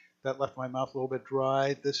 that left my mouth a little bit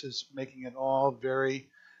dry. This is making it all very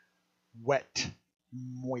wet,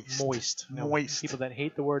 moist. Moist. People that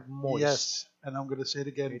hate the word moist. Yes, and I'm going to say it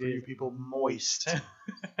again for you people, moist.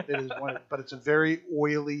 It is but it's a very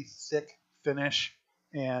oily, thick finish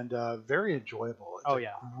and very enjoyable.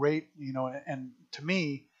 It's great, and to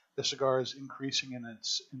me, the cigar is increasing in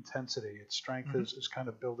its intensity. Its strength is kind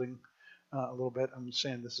of building a little bit. I'm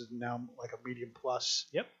saying this is now like a medium plus.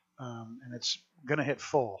 Yep. And it's going to hit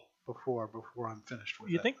full before I'm finished with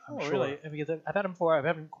it. You think? Sure. Really? Because I've had them before. I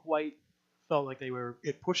haven't quite felt like they were.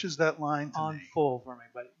 It pushes that line on me. Full for me,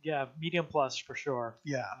 but yeah, medium plus for sure.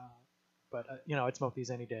 Yeah. But I'd smoke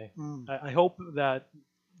these any day. I hope that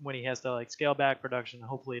when he has to like scale back production,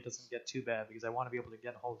 hopefully it doesn't get too bad because I want to be able to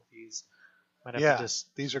get a hold of these. Might have to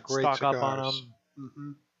just these are great stock cigars. up on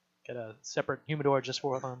them. Get a separate humidor just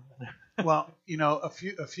for them. Well, a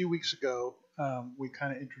few weeks ago, we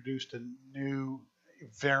kind of introduced a new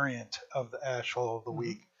variant of the Ash Hole of the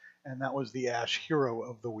Week, and that was the Ash Hero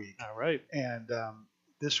of the Week. All right. And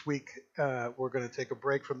this week, we're going to take a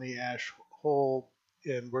break from the Ash Hole,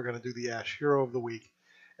 and we're going to do the Ash Hero of the Week.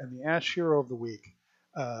 And the Ash Hero of the Week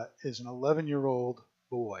is an 11-year-old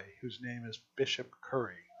boy whose name is Bishop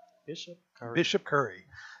Curry. Bishop Curry.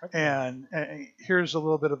 And here's a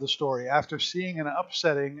little bit of the story. After seeing an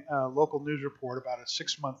upsetting local news report about a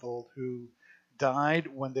 6-month-old who died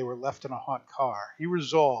when they were left in a hot car, he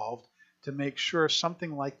resolved to make sure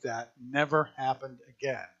something like that never happened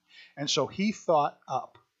again. And so he thought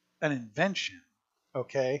up an invention,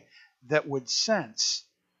 that would sense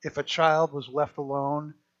if a child was left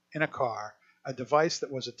alone in a car, a device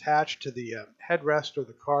that was attached to the headrest or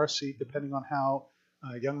the car seat, depending on how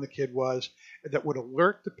young the kid was, that would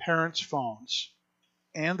alert the parents' phones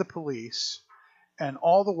and the police, and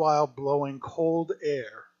all the while blowing cold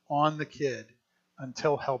air on the kid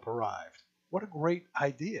until help arrived. What a great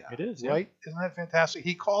idea. It is, right? Isn't that fantastic?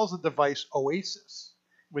 He calls the device Oasis,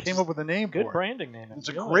 which came up with a name for it. Good branding name. It's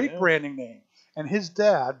a great branding name. And his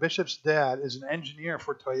dad, Bishop's dad, is an engineer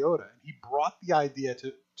for Toyota. And he brought the idea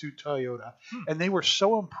to Toyota, and they were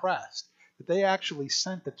so impressed that they actually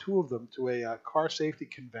sent the two of them to a car safety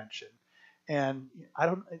convention. And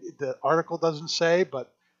the article doesn't say,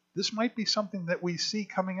 but this might be something that we see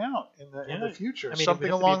coming out in the future, something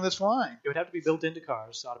along this line. It would have to be built into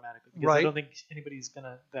cars automatically. Because I don't think anybody's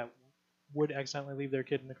that would accidentally leave their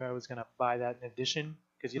kid in the car was going to buy that in addition,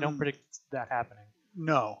 because you don't predict that happening.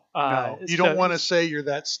 No. You don't want to say you're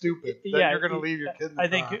that stupid that you're going to leave your kid in the car. I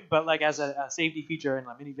think, but like as a safety feature in a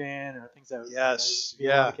minivan or things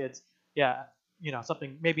that kids,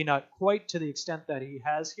 something maybe not quite to the extent that he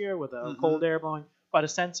has here with a cold air blowing, but a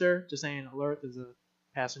sensor just saying alert, there's a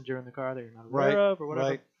passenger in the car that you're not aware of or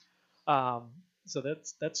whatever. Right. So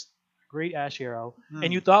that's a great Ash Hero.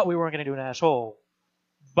 And you thought we weren't going to do an Ash Hole,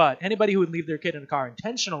 But anybody who would leave their kid in a car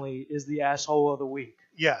intentionally is the asshole of the week.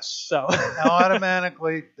 Yes. So Now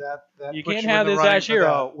automatically that you puts can't you have in the this running ash for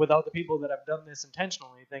hero that. without the people that have done this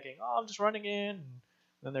intentionally, thinking, "Oh, I'm just running in," and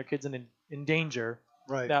then their kid's in danger.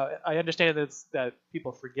 Right. Now I understand that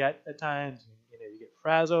people forget at times. You get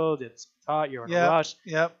frazzled, it's hot, you're in a rush.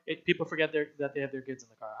 Yep. People forget that they have their kids in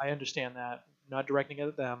the car. I understand that. Not directing it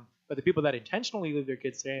at them, but the people that intentionally leave their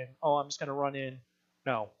kids saying, "Oh, I'm just going to run in,"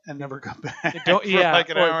 no, And never come back. don't. For Yeah, like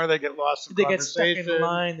an or hour, they get lost in they get stuck conversation. in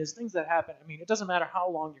line. There's things that happen. I mean, it doesn't matter how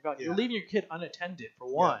long you're gone. Yeah. You're leaving your kid unattended for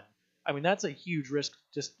one. I mean, that's a huge risk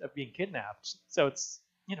just of being kidnapped. So it's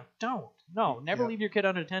never leave your kid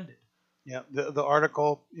unattended. Yeah, the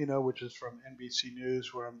article, which is from NBC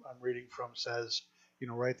News, where I'm reading from, says,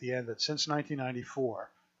 right at the end, that since 1994,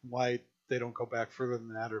 why they don't go back further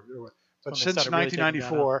than that, but since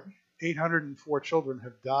 1994, 804 children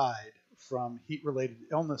have died from heat-related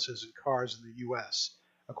illnesses in cars in the U.S.,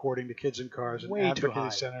 according to Kids in Cars, an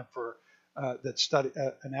advocacy center for that study,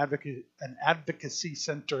 an advocacy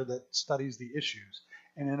center that studies the issues.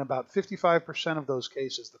 And in about 55% of those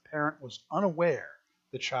cases, the parent was unaware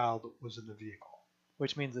the child was in the vehicle.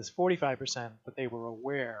 Which means it's 45%, but they were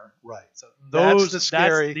aware. Right. So that's the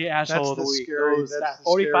scary. That's the asshole of the week. That's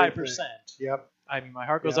 45%. Yep. I mean, my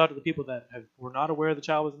heart goes out to the people that were not aware the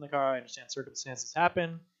child was in the car. I understand circumstances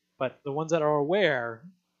happen, but the ones that are aware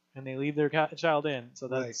and they leave their child in, so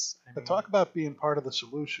that's. Right. But talk about being part of the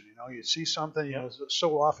solution. You see something.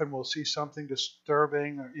 So often we'll see something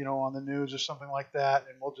disturbing, on the news or something like that,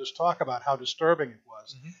 and we'll just talk about how disturbing it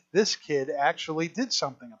was. Mm-hmm. This kid actually did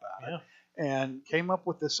something about it and came up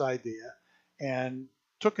with this idea and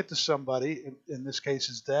took it to somebody, in this case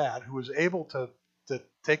his dad, who was able to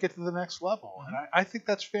take it to the next level. Mm-hmm. And I think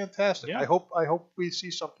that's fantastic. Yeah. I hope we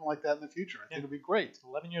see something like that in the future. I think it'll be great.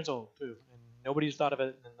 11 years old too, and nobody's thought of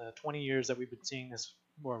it in the 20 years that we've been seeing this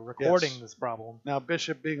or recording this problem. Now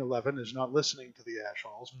Bishop, being 11, is not listening to the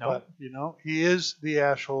Ashholes, but he is the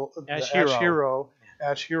Ash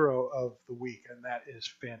hero of the week, and that is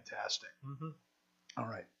fantastic. Mm-hmm. All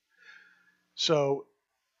right. So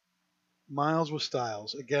Miles with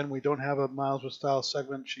Styles. Again, we don't have a Miles with Styles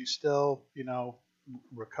segment. She's still,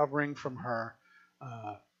 recovering from her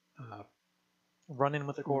run-in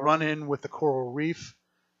with the coral reef.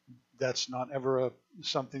 That's not ever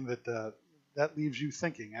something that leaves you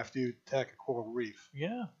thinking after you attack a coral reef.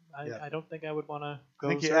 Yeah, I don't think I would want to go.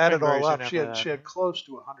 I think you add it all up. She had close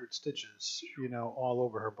to 100 stitches, all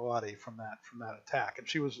over her body from that attack, and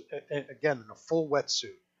she was again in a full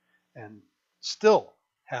wetsuit, and still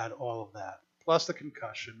had all of that, plus the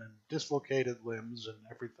concussion and dislocated limbs and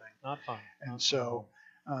everything. Not fun. And so,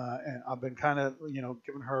 and I've been kind of,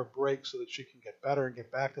 giving her a break so that she can get better and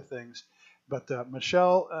get back to things. But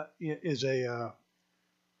Michelle is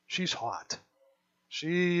she's hot.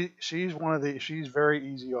 She's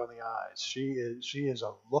very easy on the eyes. She is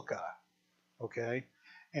a looker, okay,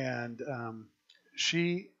 and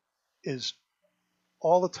she is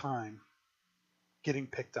all the time getting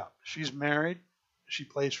picked up. She's married. She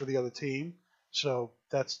plays for the other team, so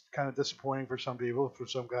that's kind of disappointing for some people, for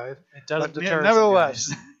some guys. It doesn't deter.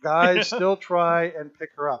 Nevertheless, guys still try and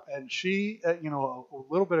pick her up. And she, a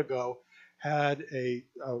little bit ago, had a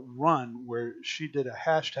run where she did a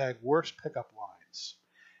hashtag worst pickup lines,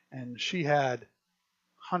 and she had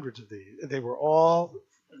hundreds of these. They were all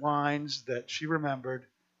lines that she remembered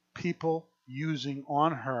people using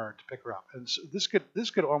on her to pick her up. And so this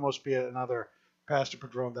could almost be another Pastor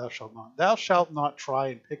Padron, thou shalt not. Thou shalt not try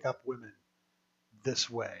and pick up women this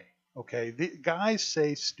way. Okay, the guys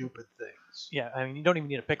say stupid things. Yeah, I mean, you don't even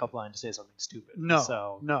need a pickup line to say something stupid.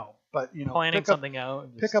 No, but planning something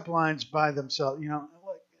out. Pickup lines by themselves,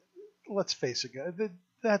 let's face it, guys,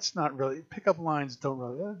 that's not really pickup lines. Don't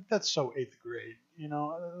really. That's so 8th grade.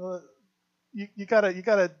 You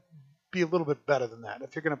gotta be a little bit better than that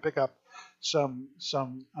if you're gonna pick up some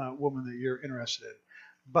woman that you're interested in.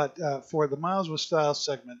 But for the Miles with Style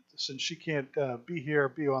segment, since she can't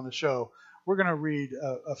be on the show, we're going to read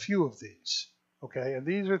a few of these, okay? And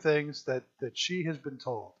these are things that she has been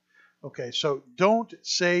told. Okay, so don't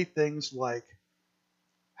say things like,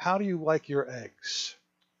 how do you like your eggs?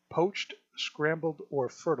 Poached, scrambled, or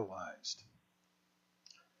fertilized?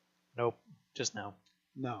 Nope, just no.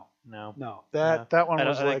 No. That one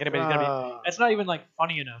was like, it's not even like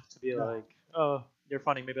funny enough to be like, oh, you're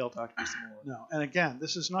funny, maybe I'll talk to you some more. No, and again,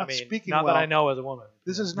 this is not speaking not well. Not that I know as a woman.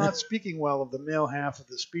 This is not speaking well of the male half of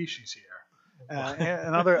the species here.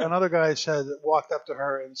 Another guy walked up to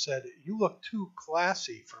her and said, "You look too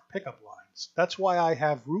classy for pickup lines. That's why I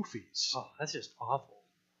have roofies." Oh, that's just awful.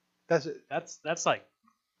 That's it. That's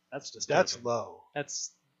just that's low.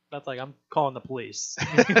 That's That's like I'm calling the police.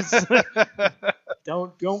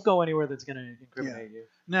 Don't go anywhere that's gonna incriminate you.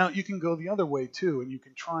 Now you can go the other way too, and you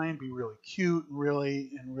can try and be really cute, and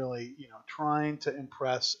really, trying to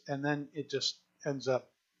impress, and then it just ends up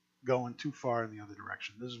going too far in the other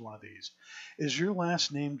direction. This is one of these. Is your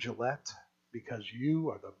last name Gillette? Because you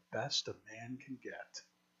are the best a man can get.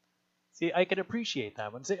 See, I can appreciate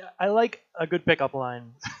that one. See, I like a good pickup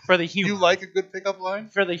line for the humor. You like a good pickup line?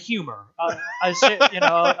 For the humor. I say,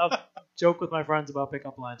 I'll joke with my friends about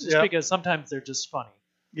pickup lines just because sometimes they're just funny.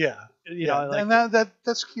 Yeah. Like, and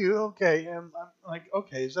that's cute. Okay. And I'm like,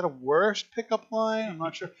 okay, is that a worst pickup line? I'm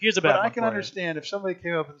not sure. Here's a bad one. But I can understand if somebody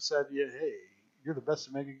came up and said, "Yeah, hey, you're the best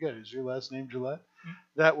to make it good. Is your last name Gillette?"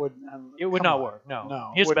 That would. It would not work.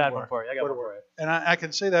 No. Here's a bad one for you. I got one for you. And I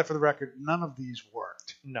can say that for the record, none of these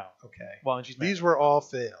worked. No. Okay. Well, and these were all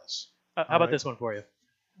fails. How about this one for you?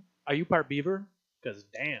 Are you part beaver? Because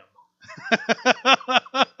damn.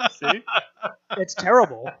 See? It's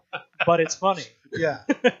terrible, but it's funny. Yeah.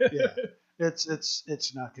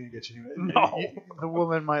 It's not going to get you anywhere. No. The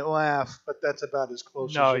woman might laugh, but that's about as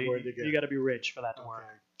close as you're going to get. You got to be rich for that to work.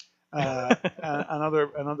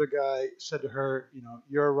 Another guy said to her,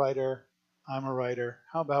 you're a writer, I'm a writer.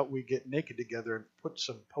 How about we get naked together and put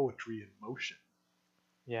some poetry in motion?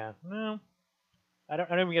 Yeah. No. I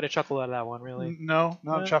don't even get a chuckle out of that one, really. No,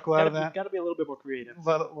 not a chuckle out of that. Got to be a little bit more creative. A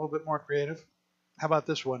little bit more creative. How about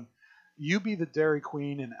this one? You be the Dairy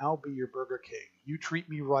Queen and I'll be your Burger King. You treat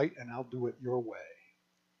me right and I'll do it your way.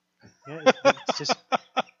 Yeah, it's just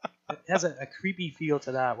it has a creepy feel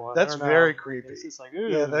to that one. That's very creepy. It's just like,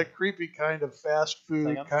 yeah, that creepy kind of fast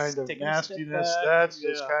food kind of nastiness. That's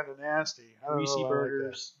just kind of nasty. Greasy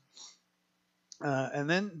burgers. Like and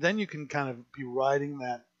then you can kind of be riding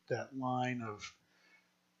that line of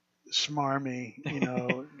smarmy,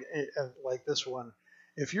 like this one.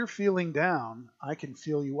 If you're feeling down, I can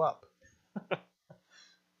feel you up.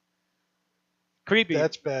 Creepy.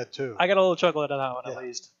 That's bad too. I got a little chuckle out of that one at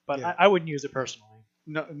least, but I wouldn't use it personally.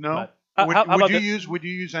 No. Would you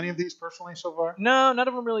use any of these personally so far? No, none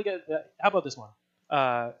of them really get. How about this one?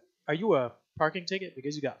 Are you a parking ticket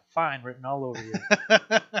because you got fine written all over you?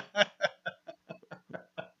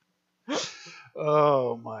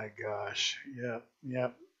 Oh my gosh! Yeah.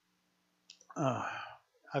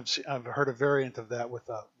 I've heard a variant of that with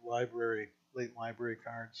late library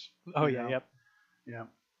cards. Oh yeah, yep. Yeah.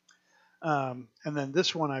 And then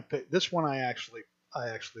this one I picked. This one I actually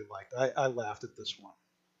liked. I laughed at this one.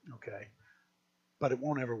 Okay. But it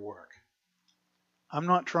won't ever work. I'm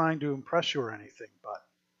not trying to impress you or anything, but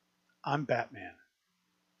I'm Batman.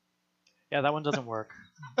 Yeah, that one doesn't work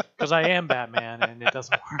because I am Batman and it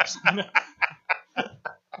doesn't work.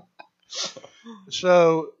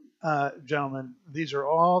 So, gentlemen, these are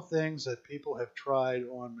all things that people have tried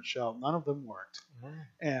on Michelle. None of them worked. Mm-hmm.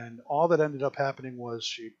 And all that ended up happening was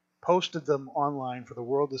she posted them online for the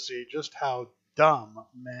world to see just how dumb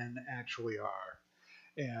men actually are.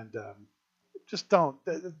 And just don't.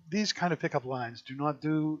 These kind of pickup lines do not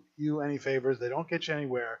do you any favors. They don't get you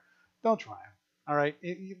anywhere. Don't try them. All right?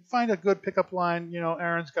 You find a good pickup line.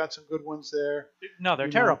 Aaron's got some good ones there. No, they're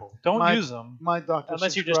terrible. Don't use them. My doctor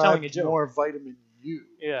unless you're just telling a joke. More vitamin U.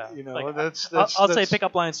 Yeah. I'll say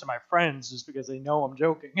pickup lines to my friends just because they know I'm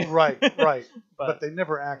joking. Right. But they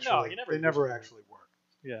never actually. They never actually work.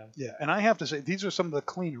 Yeah. Yeah, and I have to say these are some of the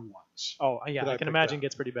cleaner ones. Oh yeah, I can imagine it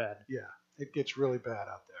gets pretty bad. Yeah, it gets really bad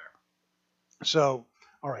out there. So,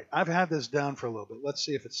 all right, I've had this down for a little bit. Let's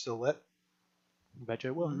see if it's still lit. Bet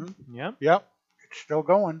you it will. Mm-hmm. Yeah. Yep, it's still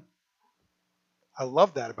going. I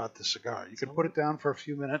love that about this cigar. You can put it down for a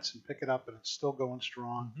few minutes and pick it up, and it's still going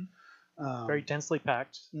strong. Mm-hmm. Very densely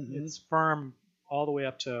packed. Mm-hmm. It's firm all the way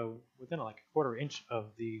up to within like a quarter inch of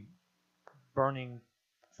the burning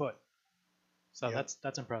foot. So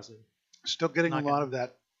that's impressive. Still getting a lot of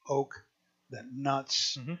that oak, that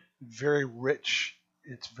nuts, very rich.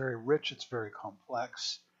 It's very rich. It's very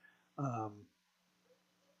complex.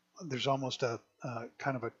 There's almost a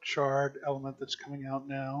kind of a charred element that's coming out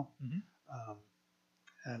now,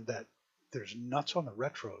 and that there's nuts on the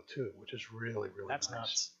retro too, which is really that's nice.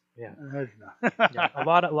 Nuts. Yeah. Yeah, a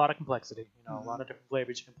lot of complexity. A lot of different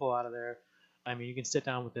flavors you can pull out of there. I mean, you can sit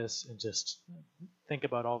down with this and just think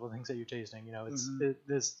about all the things that you're tasting.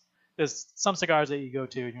 There's some cigars that you go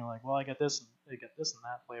to and you're like, well, I got this and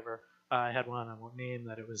that flavor. I had one, I won't name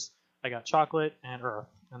that. I got chocolate and earth,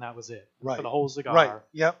 and that was it for the whole cigar. Right.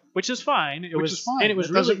 Yep. Which is fine. And it was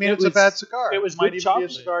doesn't mean it's a bad cigar. It was might good even chocolate.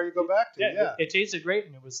 be a cigar you go back to. Yeah. It tasted great,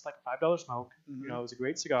 and it was like a $5 smoke. Mm-hmm. It was a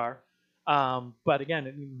great cigar. But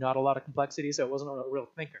again, not a lot of complexity, so it wasn't a real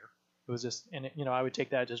thinker. It was just, and I would take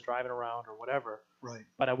that just driving around or whatever. Right.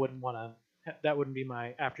 But I wouldn't want to that wouldn't be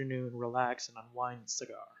my afternoon relax and unwind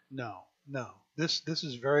cigar. No. This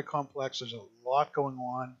is very complex. There's a lot going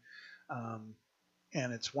on,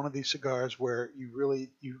 and it's one of these cigars where you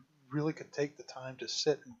really could take the time to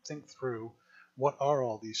sit and think through what are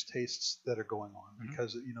all these tastes that are going on,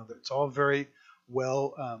 because it's all very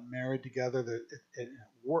well married together. That it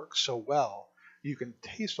works so well. You can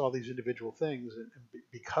taste all these individual things, and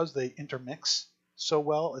because they intermix so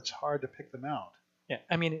well, it's hard to pick them out. Yeah,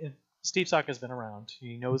 I mean, Steve Saka's been around.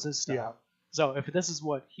 He knows his stuff. Yeah. So if this is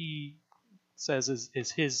what he says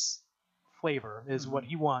is his flavor, is what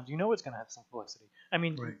he wants, it's going to have some complexity. I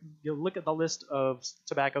mean, Right. you look at the list of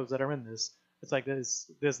tobaccos that are in this. It's like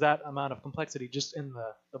there's that amount of complexity just in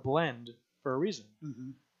the blend for a reason. Mm-hmm.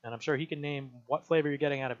 And I'm sure he can name what flavor you're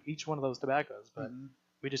getting out of each one of those tobaccos, but Mm-hmm.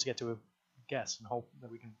 we just get to guess and hope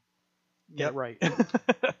that we can get Yep. it right.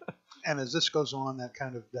 And as this goes on, that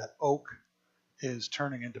oak is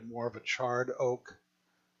turning into more of a charred oak.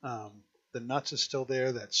 The nuts is still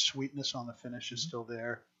there. That sweetness on the finish is still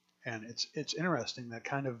there, and it's interesting, that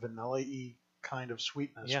kind of vanilla-y kind of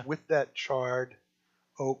sweetness with that charred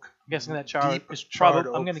oak. I'm guessing that char deep is charred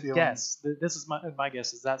probably. I'm oak going to feeling. guess. This is my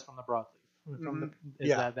guess is that's from the broadleaf. From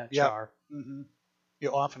that char. Mm-hmm.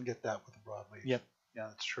 You often get that with the broadleaf. Yep. Yeah,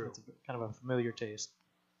 that's true. It's kind of a familiar taste.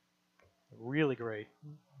 Really great.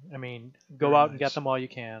 I mean, go Very out and nice. get them while you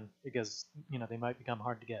can, because they might become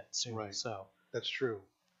hard to get soon. Right. So That's true.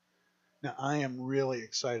 Now, I am really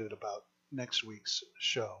excited about next week's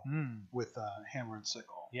show with Hammer and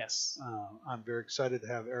Sickle. yes, I'm very excited to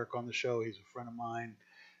have Eric on the show. He's a friend of mine.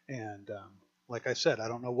 And like I said, I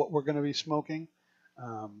don't know what we're going to be smoking.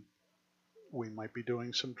 We might be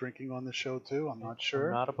doing some drinking on the show, too. I'm not sure.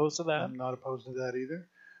 I'm not opposed to that. I'm not opposed to that either.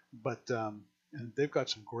 But and they've got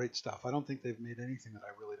some great stuff. I don't think they've made anything that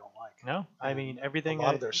I really don't like. No, I mean everything. A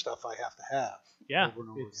lot of their stuff I have to have. Yeah, over and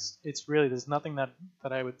over it's really, there's nothing that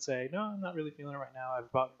I would say, no, I'm not really feeling it right now. I've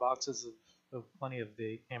bought boxes of plenty of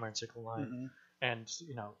the Hammer and Sickle line, again. and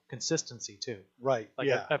consistency too. Right. Like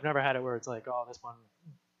yeah. I've never had it where it's like, oh, this one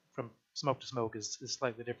from smoke to smoke is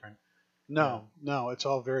slightly different. No, it's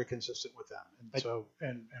all very consistent with them. And so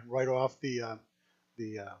and right off the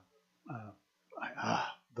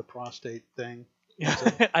prostate thing.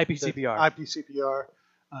 IPCPR. IPCPR.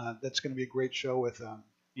 That's going to be a great show with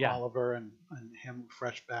Oliver and him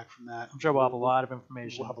fresh back from that. I'm sure we'll have a lot of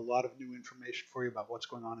information. We'll have a lot of new information for you about what's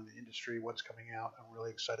going on in the industry, what's coming out. I'm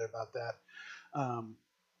really excited about that.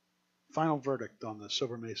 Final verdict on the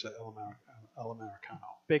Sobremesa El Americano.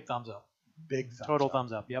 Big thumbs up. Big thumbs Total up.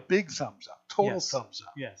 thumbs up. Yep. Big thumbs up. Total Yes. thumbs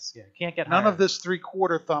up. Yes. Yeah. Can't get None higher. of this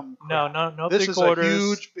 3/4 thumb. No. crap. No. This 3/4. is a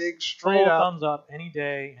huge, big, straight Full up. thumbs up any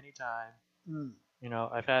day, anytime. Mm.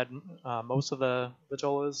 I've had most of the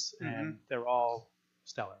Vitolas, and they're all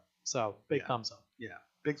stellar. So big Yeah. thumbs up. Yeah,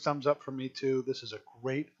 big thumbs up for me too. This is a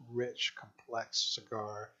great, rich, complex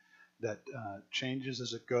cigar that changes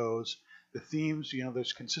as it goes. The themes,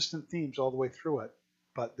 there's consistent themes all the way through it,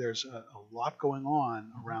 but there's a lot going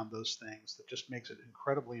on around those things that just makes it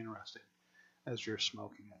incredibly interesting as you're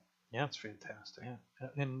smoking it. Yeah. It's fantastic. Yeah.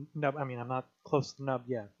 And nub, I mean, I'm not close to nub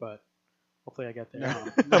yet, but hopefully I get there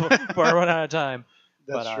No. before I run out of time.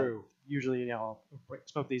 That's But, true. Usually, I'll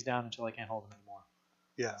smoke these down until I can't hold them anymore.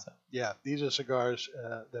 Yeah, So. yeah. These are cigars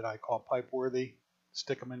that I call pipe worthy.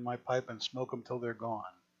 Stick them in my pipe and smoke them till they're gone.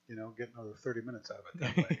 Get another 30 minutes out of it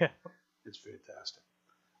that way. Yeah. It's fantastic.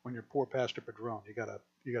 When you're poor Pastor Padron, you gotta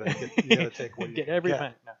take what you Get can every get,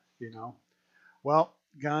 penny. No. Well,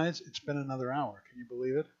 guys, it's been another hour. Can you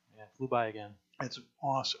believe it? Yeah, flew by again. It's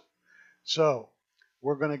awesome. So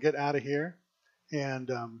we're gonna get out of here,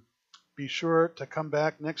 and be sure to come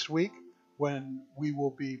back next week when we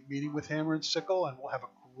will be meeting with Hammer and Sickle, and we'll have a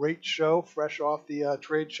great show fresh off the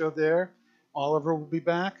trade show there. Oliver will be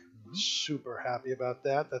back. Super happy about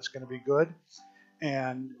that. That's going to be good.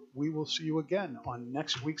 And we will see you again on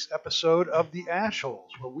next week's episode of The Ash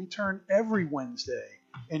Holes, where we turn every Wednesday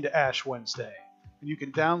into Ash Wednesday. And you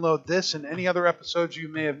can download this and any other episodes you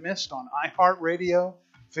may have missed on iHeartRadio,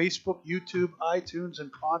 Facebook, YouTube, iTunes,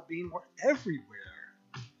 and Podbean. We're everywhere.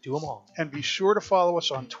 Do them all. And be sure to follow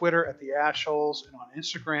us on Twitter at The Ash Holes and on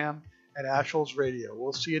Instagram at Ash Holes Radio.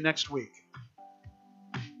 We'll see you next week.